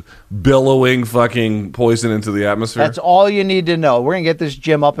 Just billowing fucking poison into the atmosphere. That's all you need to know. We're gonna get this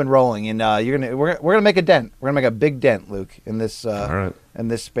gym up and rolling, and we're gonna make a dent. We're gonna make a big dent, Luke, in this all right. in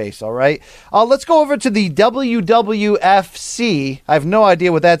this space. All right. Let's go over to the WWFC. I have no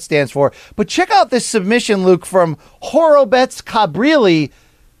idea what that stands for, but check out this submission, Luke, from Horobets Cabrilli.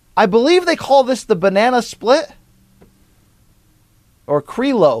 I believe they call this the banana split. Or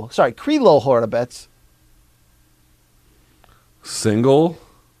Krilo Horobets. Single,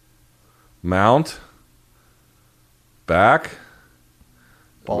 mount, back.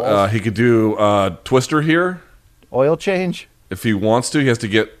 He could do twister here. Oil change. If he wants to, he has to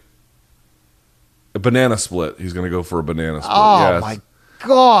get a banana split. He's going to go for a banana split. Oh, my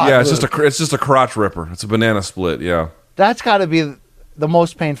God. Yeah, Luke. it's just a crotch ripper. It's a banana split, yeah. That's got to be the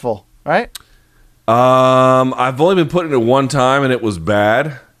most painful, right? I've only been put in it one time, and it was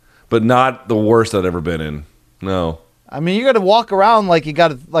bad. but not the worst I've ever been in. No. I mean, you got to walk around like you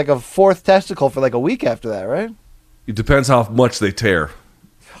got like a fourth testicle for like a week after that, right? It depends how much they tear.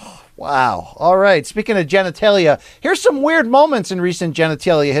 Wow. All right. Speaking of genitalia, here's some weird moments in recent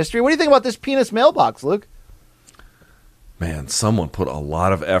genitalia history. What do you think about this penis mailbox, Luke? Man, someone put a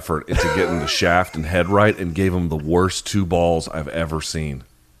lot of effort into getting the shaft and head right and gave him the worst 2 balls I've ever seen.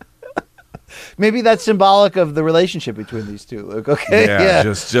 Maybe that's symbolic of the relationship between these two, Luke. Okay. Yeah.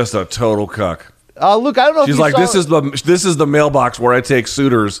 Just a total cuck. Luke, I don't know. She's like, this is the mailbox where I take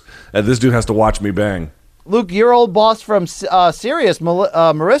suitors, and this dude has to watch me bang. Luke, your old boss from Sirius,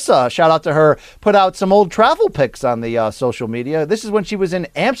 Marissa, shout out to her, put out some old travel pics on the social media. This is when she was in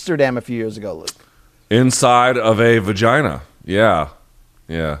Amsterdam a few years ago, Luke. Inside of a vagina. Yeah.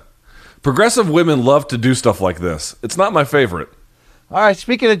 Progressive women love to do stuff like this. It's not my favorite. All right,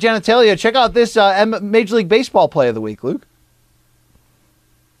 speaking of genitalia, check out this Major League Baseball play of the week, Luke.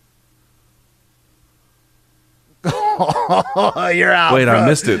 You're out. Wait, bro. I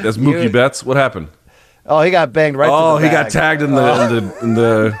missed it. That's Mookie Betts. What happened? Oh, he got banged right to the he bag. got tagged in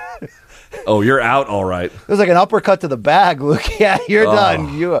the Oh, you're out, all right. It was like an uppercut to the bag, Luke. Yeah, you're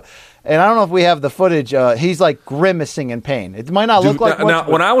done. And I don't know if we have the footage. He's like grimacing in pain. It might not look like much. Now,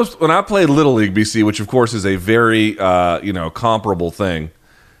 when I played Little League BC, which of course is a very comparable thing,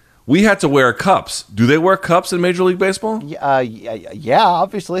 we had to wear cups. Do they wear cups in Major League Baseball? Yeah,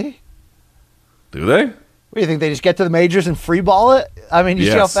 obviously. Do they? What do you think? They just get to the majors and free ball it? I mean, you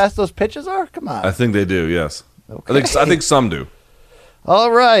see how fast those pitches are? Come on. I think they do. Yes. Okay. I think some do.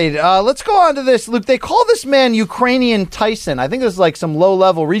 All right, let's go on to this, Luke. They call this man Ukrainian Tyson. I think this is like some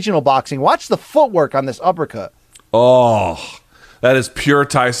low-level regional boxing. Watch the footwork on this uppercut. Oh, that is pure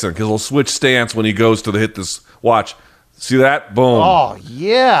Tyson because he'll switch stance when he goes to hit this. Watch. See that? Boom. Oh,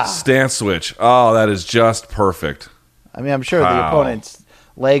 yeah. Stance switch. Oh, that is just perfect. I mean, I'm sure the opponent's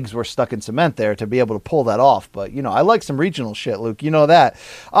legs were stuck in cement there to be able to pull that off. But, I like some regional shit, Luke. You know that.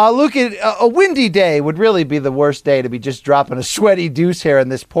 Luke, a windy day would really be the worst day to be just dropping a sweaty deuce here in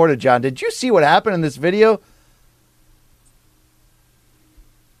this Porta-John. Did you see what happened in this video?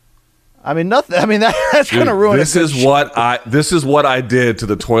 I mean, nothing. I mean, that's going to ruin it. This is what I did to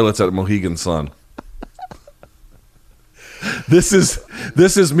the toilets at Mohegan Sun. This is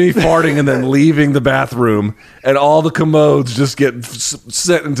me farting and then leaving the bathroom, and all the commodes just get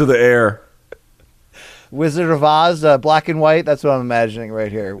sent into the air. Wizard of Oz, black and white. That's what I'm imagining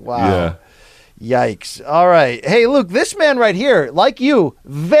right here. Wow. Yeah. Yikes. All right. Hey, Luke, this man right here, like you,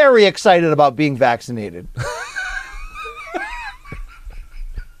 very excited about being vaccinated.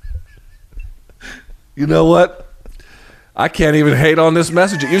 You know what? I can't even hate on this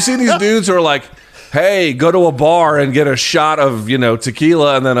message. You see these dudes who are like, hey, go to a bar and get a shot of,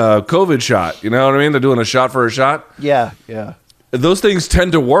 tequila and then a COVID shot. You know what I mean? They're doing a shot for a shot. Yeah. Those things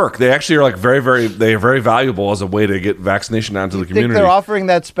tend to work. They actually are like they are very valuable as a way to get vaccination out into the community. Think they're offering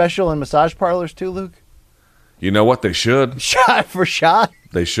that special in massage parlors too, Luke? You know what? They should. Shot for shot?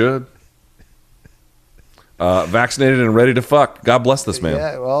 They should. Vaccinated and ready to fuck. God bless this man.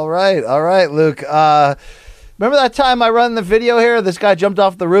 Yeah, all right, Luke. Remember that time I run the video here? This guy jumped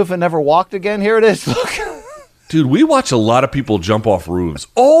off the roof and never walked again? Here it is. Look. Dude, we watch a lot of people jump off roofs.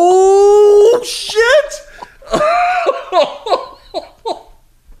 Oh, shit!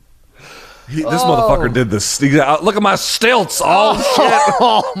 This motherfucker did this. Look at my stilts. Oh, shit.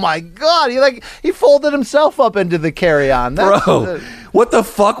 Oh, my God. He folded himself up into the carry-on. Bro, what the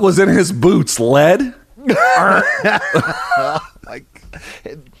fuck was in his boots? Lead? Oh, my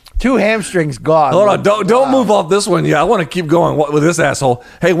God. 2 hamstrings gone. Hold on, don't move off this one. Yeah, I want to keep going with this asshole.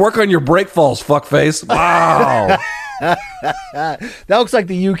 Hey, work on your brake falls, fuckface. Wow. That looks like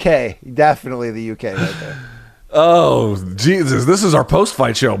the UK. Definitely the UK right there. Oh, Jesus. This is our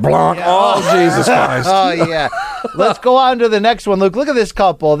post-fight show. Blanc. Yeah. Oh, Jesus Christ. Oh, yeah. Let's go on to the next one, Luke. Look at this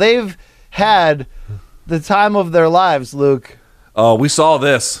couple. They've had the time of their lives, Luke. Oh, we saw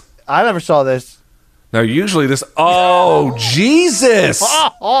this. I never saw this. Now, usually this... Oh, Jesus!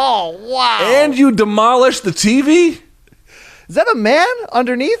 Oh, wow. And you demolished the TV? Is that a man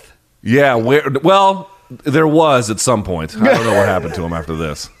underneath? Yeah, well, there was at some point. I don't know what happened to him after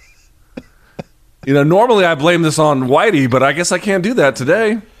this. Normally I blame this on Whitey, but I guess I can't do that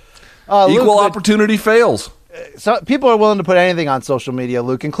today. Equal opportunity fails. So people are willing to put anything on social media,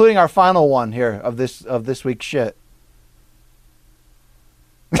 Luke, including our final one here of this week's shit.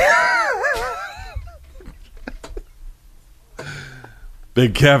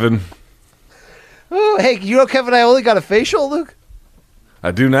 Big Kevin. Ooh, hey, Kevin Iole got a facial, Luke?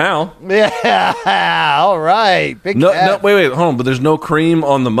 I do now. Yeah, all right. No, wait, hold on. But there's no cream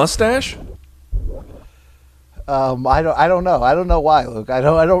on the mustache? I don't know. I don't know why, Luke. I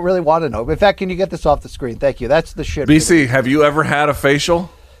don't really want to know. In fact, can you get this off the screen? Thank you. That's the shit. BC, have you ever had a facial?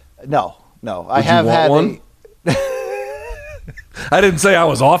 No. I Would have you want had one? I didn't say I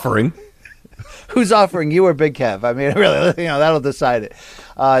was offering. Who's offering, you or Big Kev? I mean, really, that'll decide it.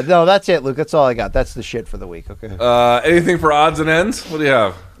 No, that's it, Luke. That's all I got. That's the shit for the week. Okay. Anything for odds and ends? What do you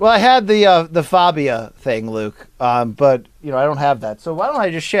have? Well, I had the Fabia thing, Luke, but I don't have that. So why don't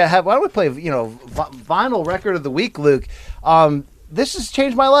I just why don't we play vinyl record of the week, Luke? This has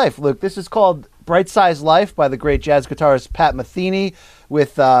changed my life, Luke. This is called Bright Size Life by the great jazz guitarist Pat Metheny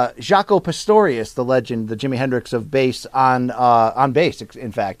with Jaco Pastorius, the legend, the Jimi Hendrix of bass on bass.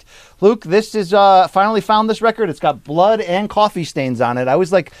 In fact, Luke, this is finally found this record. It's got blood and coffee stains on it. I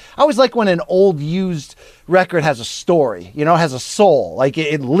was like when an old used record has a story, has a soul, like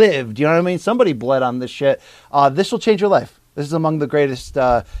it lived. You know what I mean? Somebody bled on this shit. This will change your life. This is among the greatest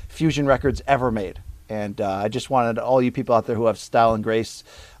fusion records ever made. And I just wanted all you people out there who have style and grace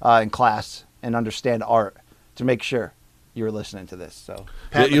and class and understand art to make sure you're listening to this. So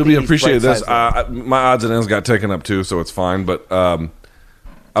you'll be appreciated this. My odds and ends got taken up too, so it's fine. But I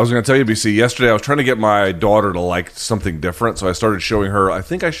was going to tell you, BC, yesterday I was trying to get my daughter to like something different, so I started showing her. I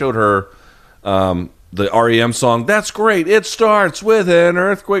think I showed her the REM song. That's great. It starts with an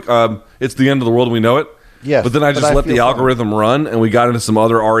earthquake. It's the end of the world. We know it. Yes, but then I just let the algorithm run, and we got into some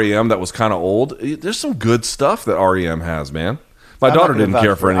other REM that was kind of old. There's some good stuff that REM has, man. My daughter didn't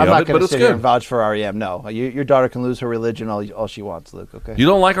care for any of it, but it's I'm not going to sit here good. and vouch for REM. No, your daughter can lose her religion all she wants, Luke. Okay. You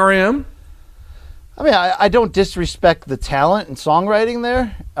don't like REM? I mean, I don't disrespect the talent and songwriting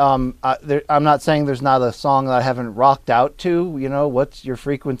there. I'm not saying there's not a song that I haven't rocked out to. What's your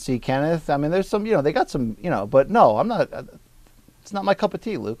frequency, Kenneth? I mean, there's some. They got some. But no, I'm not. It's not my cup of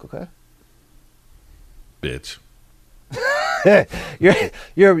tea, Luke. Okay. Bitch. Look at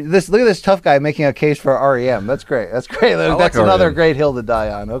this tough guy making a case for REM. That's great. Luke. That's another great hill to die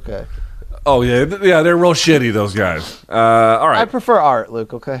on. Okay. Oh yeah, they're real shitty, those guys. All right. I prefer art,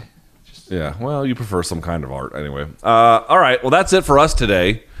 Luke. Okay. Yeah. Well, you prefer some kind of art anyway. All right. Well, that's it for us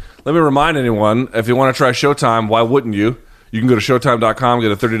today. Let me remind anyone, if you want to try Showtime, why wouldn't you? You can go to Showtime.com,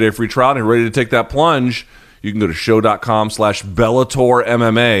 get a 30-day free trial, and you're ready to take that plunge. You can go to show.com/Bellator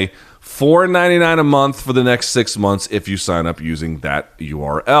MMA. $4.99 a month for the next 6 months if you sign up using that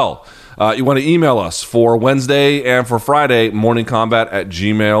URL. You want to email us for Wednesday and for Friday,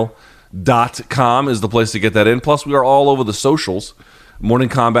 morningcombat@gmail.com is the place to get that in. Plus, we are all over the socials. Morning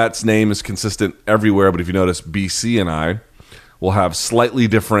Combat's name is consistent everywhere, but if you notice, BC and I will have slightly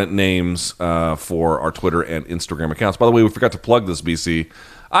different names for our Twitter and Instagram accounts. By the way, we forgot to plug this, BC.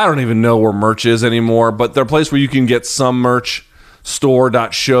 I don't even know where merch is anymore, but they're a place where you can get some merch.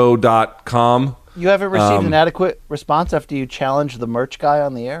 Store.show.com. You haven't received an adequate response after you challenged the merch guy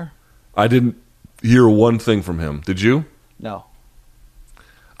on the air? I didn't hear one thing from him. Did you? No.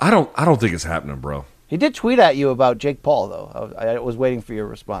 I don't think it's happening, bro. He did tweet at you about Jake Paul, though. I was waiting for your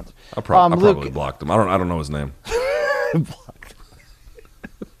response. I probably blocked him. I don't know his name.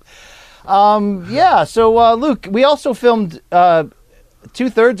 Yeah. So Luke, we also filmed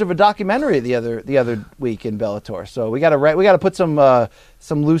 2/3 of a documentary the other week in Bellator. So we got to put some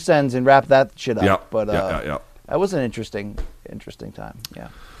loose ends and wrap that shit up. Yep. But Yep. that was an interesting time. Yeah.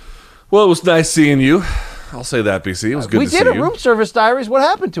 Well, it was nice seeing you. I'll say that, BC. It was good to see you. We did a room service diaries. What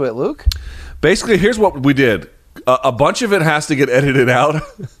happened to it, Luke? Basically, here's what we did. A bunch of it has to get edited out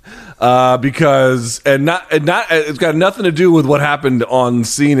because it's got nothing to do with what happened on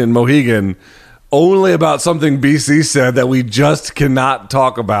scene in Mohegan. Only about something BC said that we just cannot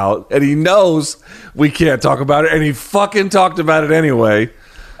talk about. And he knows we can't talk about it, and he fucking talked about it anyway.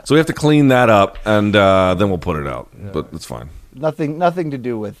 So we have to clean that up, and then we'll put it out. Yeah. But it's fine. Nothing to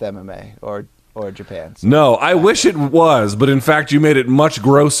do with MMA or Japan. So. No, I wish it was, but in fact, you made it much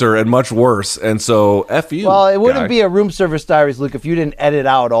grosser and much worse, and so F you. Well, it wouldn't be a room service diaries, Luke, if you didn't edit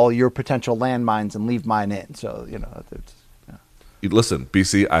out all your potential landmines and leave mine in. So, Listen,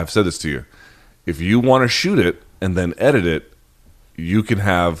 BC, I've said this to you. If you want to shoot it and then edit it, you can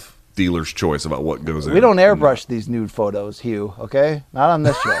have dealer's choice about what goes in. We don't airbrush these nude photos, Hugh, okay? Not on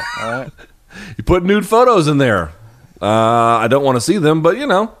this show, all right? You put nude photos in there. I don't want to see them, but,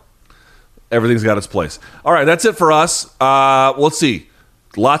 everything's got its place. All right, that's it for us. Let's see.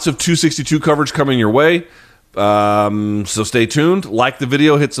 Lots of 262 coverage coming your way. So stay tuned. Like the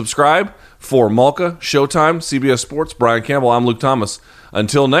video, hit subscribe. For Malka, Showtime, CBS Sports, Brian Campbell, I'm Luke Thomas.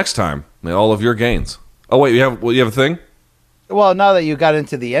 Until next time, may all of your gains. Oh, wait, you have a thing? Well, now that you got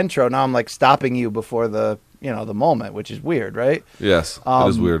into the intro, now I'm like stopping you before the the moment, which is weird, right? Yes, it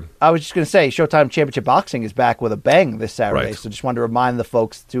is weird. I was just going to say, Showtime Championship Boxing is back with a bang this Saturday, Right. so just wanted to remind the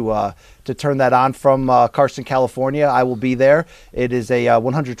folks to turn that on from Carson, California. I will be there. It is a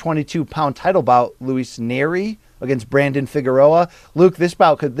 122-pound title bout. Luis Neri against Brandon Figueroa. Luke, this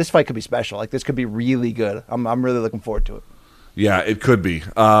fight could be special. Like, this could be really good. I'm really looking forward to it. Yeah, it could be.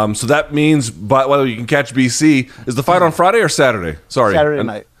 So that means, but whether you can catch BC, is the fight on Friday or Saturday? Sorry, Saturday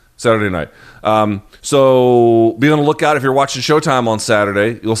night. Saturday night. So be on the lookout. If you're watching Showtime on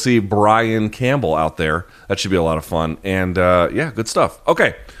Saturday, you'll see Brian Campbell out there. That should be a lot of fun. And yeah, good stuff.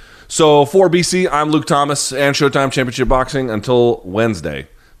 Okay, so for BC, I'm Luke Thomas and Showtime Championship Boxing. Until Wednesday,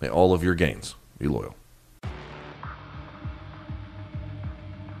 may all of your gains be loyal.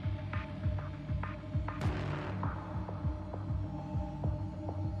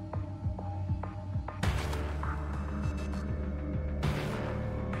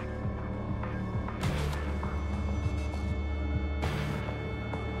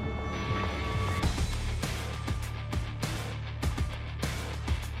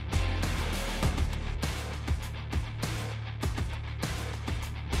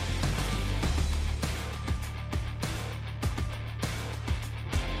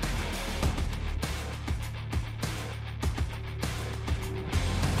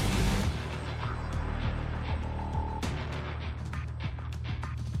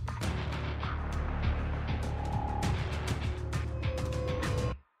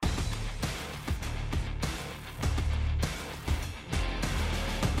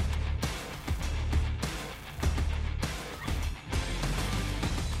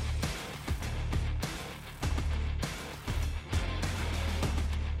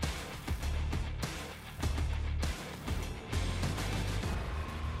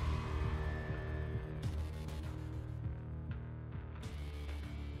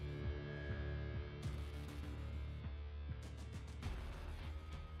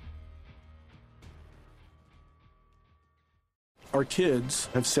 Our kids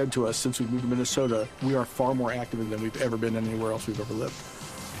have said to us since we moved to Minnesota, we are far more active than we've ever been anywhere else we've ever lived.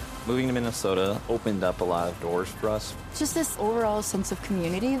 Moving to Minnesota opened up a lot of doors for us. Just this overall sense of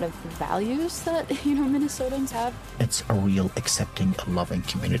community, of values that, Minnesotans have. It's a real accepting, loving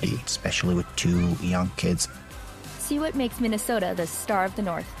community, especially with 2 young kids. See what makes Minnesota the star of the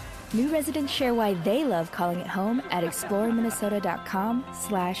North. New residents share why they love calling it home at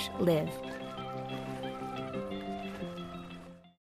exploreminnesota.com/live.